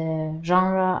this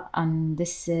genre and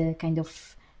this kind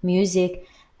of music,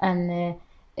 and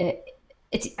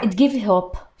it gives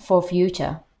hope for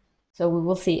future. So we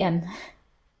will see.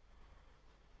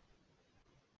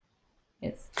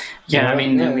 Yes. Yeah, I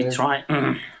mean, we try.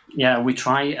 Yeah, we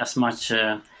try as much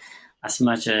to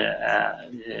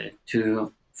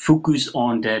focus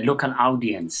on the local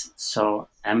audience. So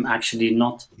I'm actually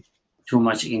not too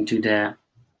much into the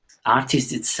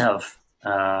artist itself,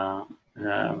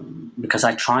 because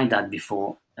I tried that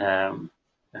before.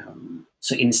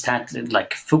 So instead,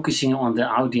 like focusing on the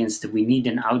audience, that we need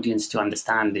an audience to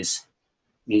understand this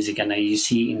music, and you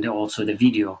see in also the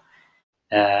video.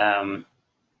 I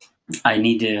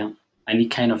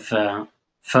need kind of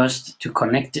first to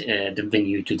connect the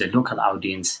venue to the local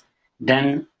audience.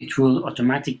 Then it will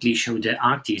automatically show the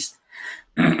artist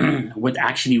what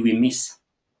actually we miss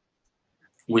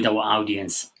with our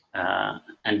audience,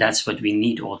 and that's what we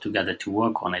need all together to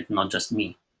work on it, not just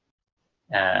me.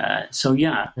 So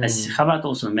yeah, as Khabat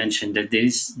also mentioned, that there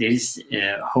is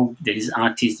hope. There is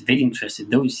artists very interested.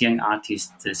 Those young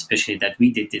artists, especially that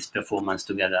we did this performance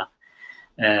together.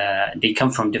 They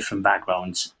come from different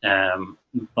backgrounds,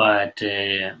 but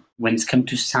when it comes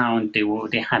to sound,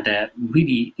 they had a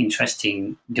really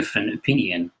interesting different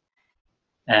opinion.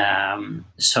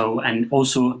 So, and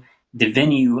also the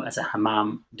venue as a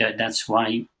hammam, that's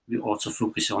why we also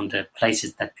focus on the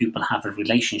places that people have a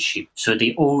relationship. So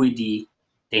they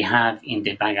have in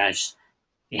their baggage,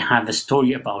 they have a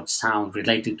story about sound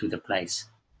related to the place.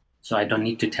 So I don't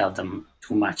need to tell them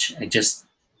too much. I just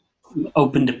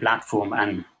open the platform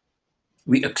and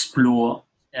we explore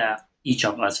each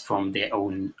of us from their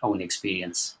own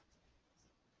experience.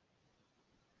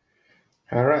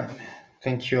 All right,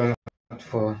 thank you a lot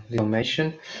for the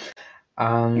information.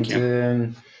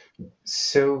 And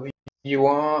so you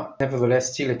are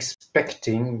nevertheless still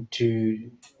expecting to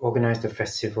organize the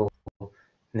festival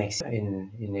next year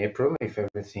in April, if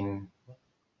everything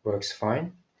works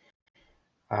fine.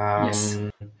 Yes.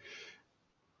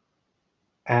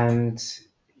 And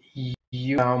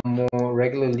you are more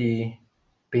regularly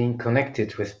being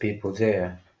connected with people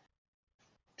there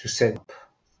to set up.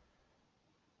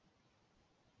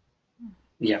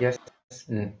 Yeah. Yes.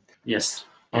 Yes.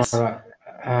 All right.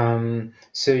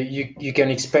 So you can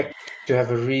expect to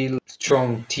have a real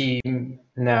strong team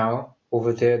now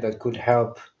over there that could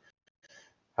help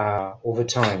over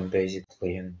time,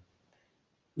 basically. And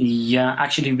yeah,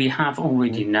 actually, we have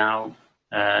already now.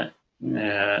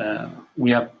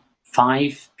 We have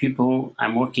 5 people.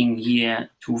 I'm working here,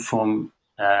 2 from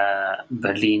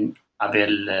Berlin,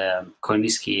 Abel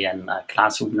Koenigsky and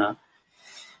Klaas Hubner.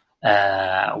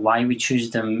 Why we choose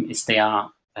them is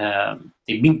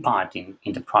they've been part in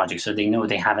the project, so they know,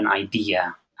 they have an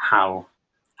idea how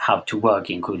to work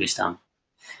in Kurdistan.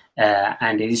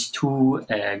 And there is 2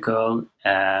 girls,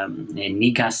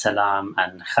 Niga Salam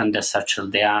and Khanda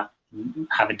Sarchel. They have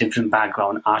a different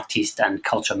background, artist and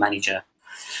culture manager.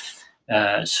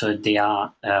 So they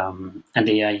are, and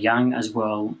they are young as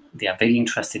well. They are very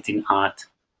interested in art.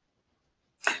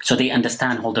 So they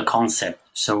understand all the concept.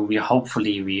 So we all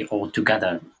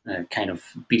together kind of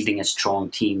building a strong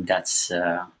team that's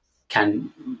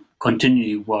can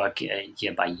continually work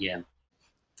year by year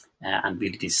and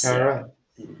build this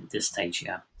this stage.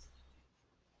 Yeah.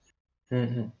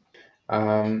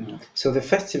 So the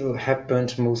festival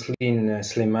happened mostly in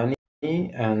Slimani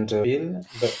and Bil,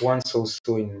 but once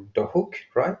also in Dohuk,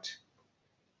 right?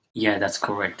 Yeah, that's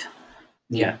correct.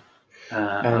 Yeah.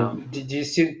 And did you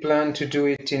still plan to do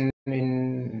it in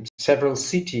several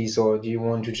cities, or do you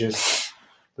want to just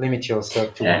limit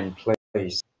yourself to one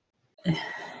place?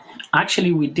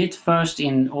 Actually, we did first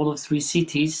in all of 3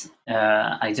 cities.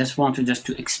 I just wanted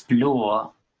to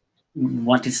explore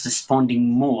what is responding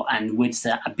more and what's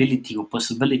the ability or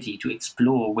possibility to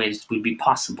explore where it will be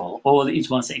possible. Or it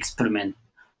was an experiment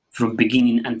from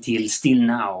beginning until still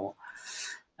now.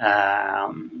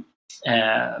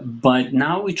 But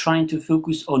now we're trying to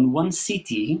focus on one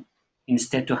city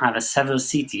instead to have several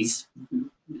cities,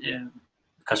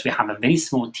 because we have a very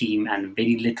small team and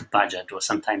very little budget, or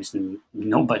sometimes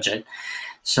no budget.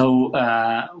 So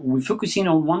we're focusing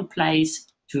on one place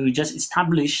to just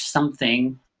establish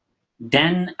something.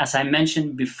 Then, as I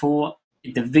mentioned before,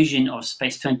 the vision of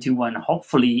Space 21,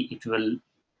 hopefully it will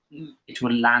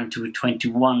land to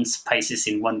 21 spaces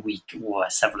in 1 week or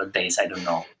several days, I don't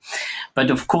know. But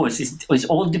of course, it's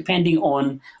all depending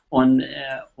on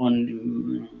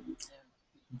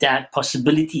that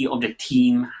possibility of the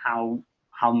team, how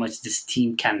much this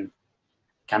team can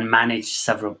manage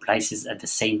several places at the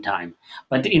same time.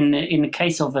 But in the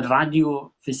case of a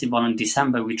radio festival in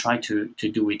December, we try to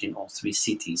do it in all 3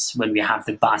 cities when we have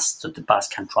the bus, so the bus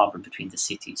can travel between the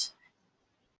cities.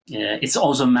 It's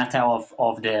also a matter of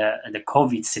the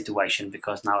COVID situation,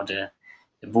 because now the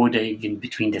border even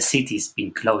between the cities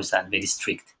being closed and very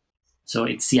strict. So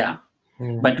it's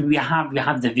but we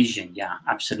have the vision. Yeah,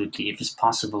 absolutely. If it's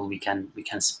possible, we can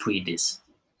spread this.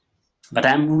 But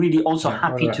I'm really also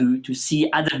happy to see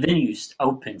other venues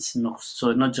open,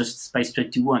 so not just Space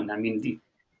 21. I mean,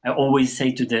 I always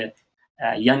say to the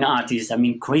young artists, I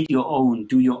mean, create your own,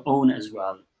 do your own as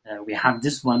well. We have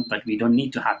this one, but we don't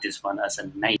need to have this one as a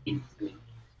main. I mean,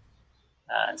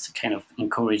 it's kind of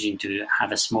encouraging to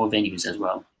have a small venues as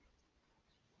well.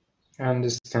 I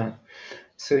understand.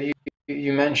 So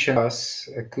you mentioned us.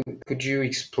 Could you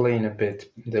explain a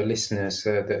bit the listeners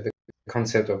the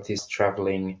concept of this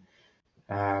traveling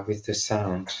with the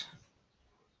sound?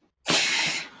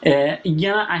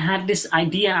 Yeah, I had this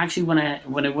idea actually when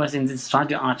I was in this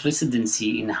radio art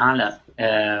residency in Halle.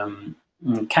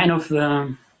 Kind of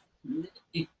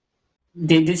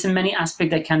there's many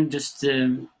aspects I can just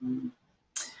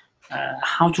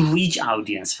how to reach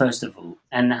audience first of all,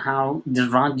 and how the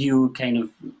radio kind of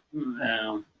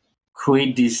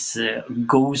create this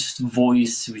ghost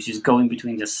voice which is going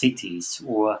between the cities,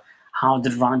 or how the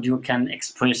radio can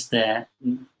express the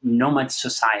nomad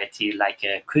society, like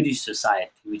a Kurdish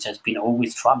society, which has been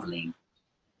always traveling.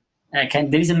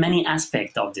 There is a many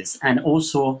aspects of this, and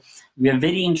also we are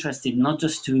very interested not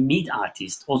just to meet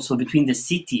artists, also between the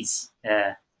cities,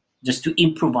 just to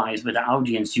improvise with the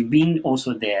audience. You've been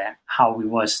also there, how it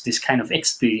was this kind of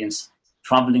experience,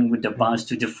 traveling with the bus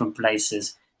to different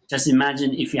places. Just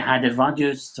imagine if you had a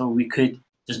radio, so we could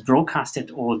just broadcast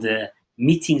it, or the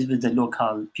meetings with the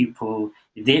local people,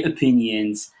 their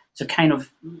opinions. So kind of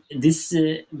this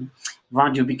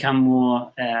radio become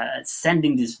more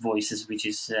sending these voices, which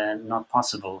is not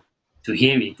possible to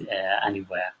hear it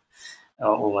anywhere,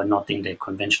 or not in the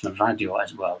conventional radio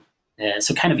as well.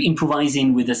 So kind of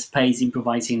improvising with the space,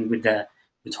 improvising with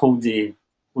all the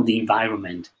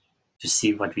environment to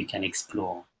see what we can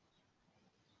explore.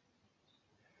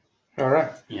 All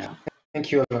right. Yeah.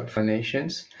 Thank you a lot for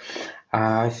nations.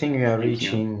 I think we are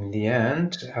reaching the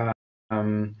end.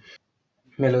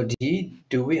 Melody,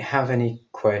 do we have any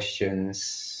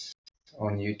questions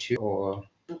on YouTube or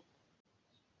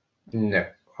no?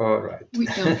 All right. We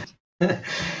don't.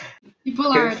 People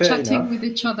are chatting with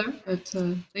each other, but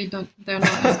they're not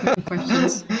asking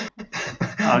questions.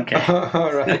 Okay.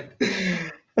 All right.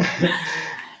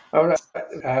 All right.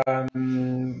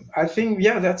 I think,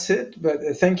 that's it. But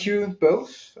thank you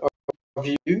both of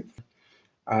you.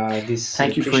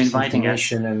 Thank you for inviting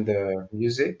us. And the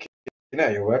music.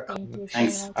 You're welcome.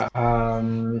 Thanks.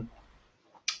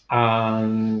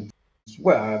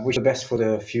 Well, I wish the best for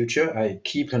the future. I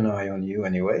keep an eye on you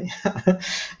anyway.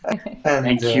 And,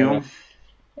 thank you.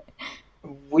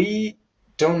 We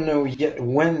don't know yet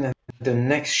when the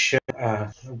next show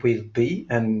will be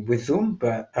and with whom,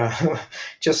 but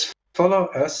just follow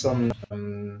us on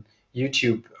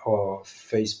YouTube or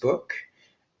Facebook.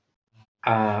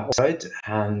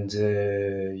 And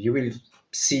you will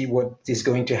see what is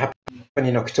going to happen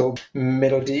in October.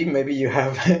 Melody, maybe you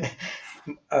have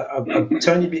a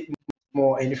tiny bit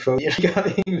more info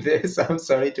regarding this. I'm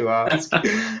sorry to ask.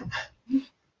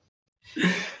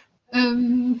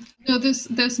 No,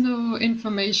 there's no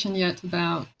information yet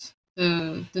about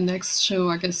the next show.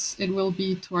 I guess it will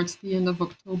be towards the end of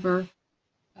October.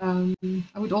 I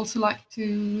would also like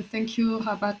to thank you,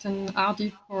 Khabat and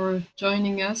Hardi, for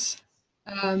joining us.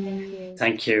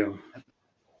 Thank you.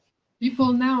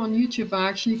 People now on YouTube are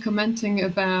actually commenting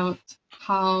about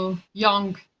how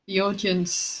young the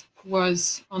audience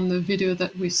was on the video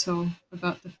that we saw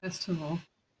about the festival.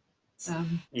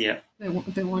 Yeah.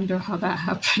 They wonder how that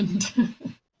happened.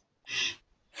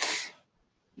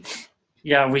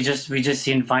 Yeah, we just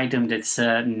invite them. That's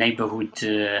neighborhood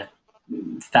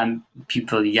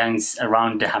people, youngs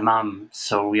around the hammam.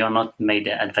 So we are not made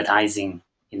advertising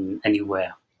in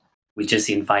anywhere. we just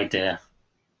invite the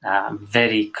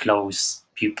very close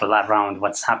people around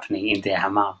what's happening in the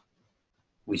hammam,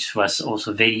 which was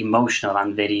also very emotional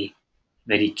and very,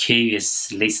 very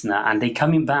curious listener. And they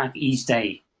coming back each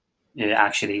day,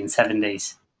 actually in 7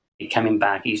 days. They coming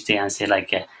back each day and say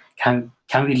like, can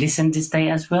we listen this day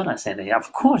as well? I said, yeah,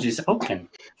 of course, it's open.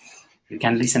 You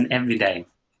can listen every day.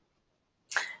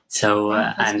 So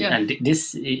and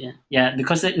this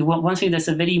because one thing that's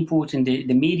a very important,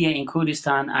 the media in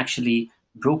Kurdistan actually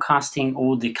broadcasting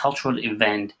all the cultural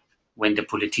event when the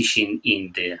politician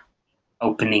in the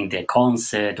opening the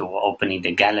concert or opening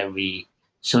the gallery.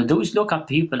 So those local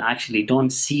people actually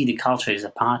don't see the culture as a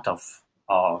part of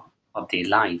their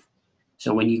life.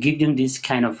 So when you give them this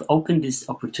kind of open this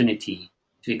opportunity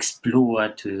to explore,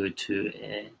 to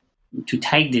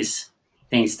take these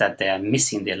things that they are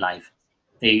missing in their life,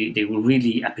 they will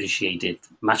really appreciate it,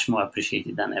 much more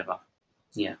appreciated than ever.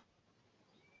 Yeah.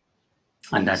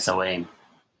 And that's our aim.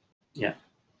 Yeah.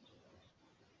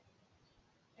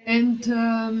 And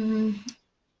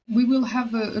we will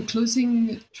have a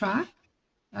closing track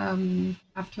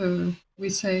after we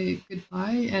say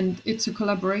goodbye, and it's a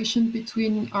collaboration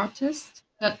between artists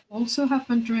that also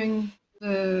happened during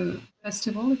the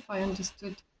festival, if I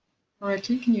understood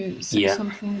correctly. Can you say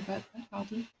something about that,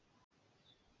 Hardi?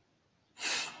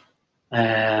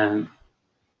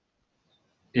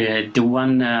 The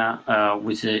one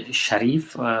with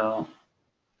Sharif.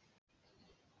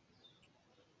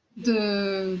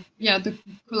 The artist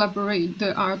collaboration.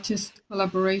 The artist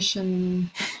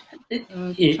collaboration.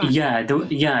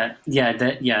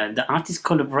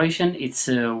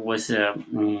 Was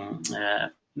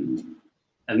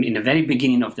in the very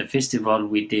beginning of the festival.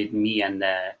 We did, me and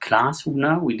Klaas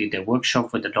Hubner, we did a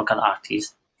workshop for the local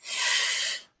artists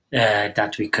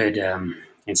that we could and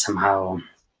somehow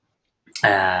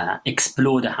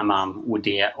explore the hammam with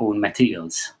their own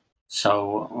materials.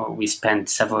 So we spent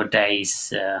several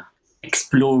days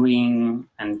exploring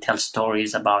and tell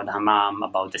stories about the hammam,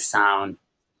 about the sound,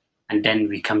 and then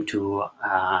we come to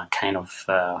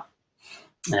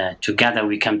together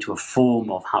we come to a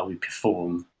form of how we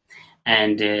perform.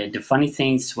 And the funny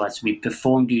things was we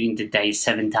performed during the day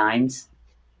 7 times.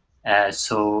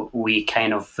 So we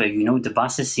kind of, the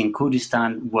buses in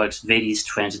Kurdistan works very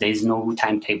strange. There is no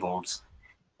timetables.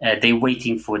 They're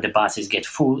waiting for the buses get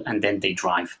full and then they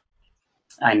drive.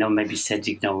 I know maybe said,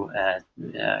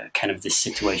 kind of this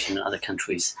situation in other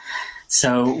countries.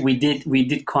 So we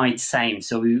did quite same.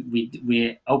 So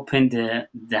we opened the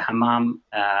hammam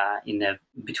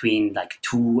between like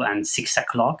 2 and 6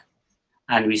 o'clock.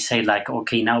 And we say like,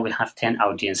 okay, now we have 10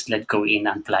 audience, let's go in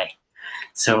and play.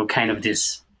 So kind of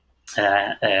this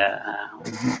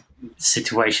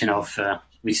situation of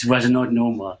which was not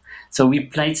normal. So we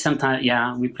played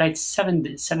we played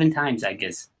seven times, I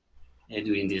guess,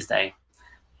 during this day.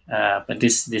 But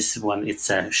this one, it's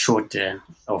a short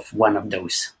of one of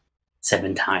those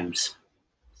 7 times.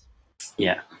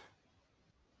 Yeah.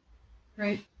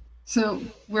 Great. So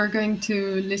we're going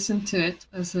to listen to it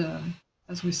as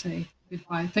we say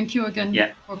goodbye. Thank you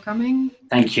again for coming.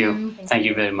 Thank you. Thank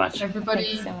you very much.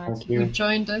 Everybody who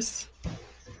joined us.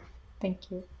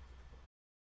 Thank you.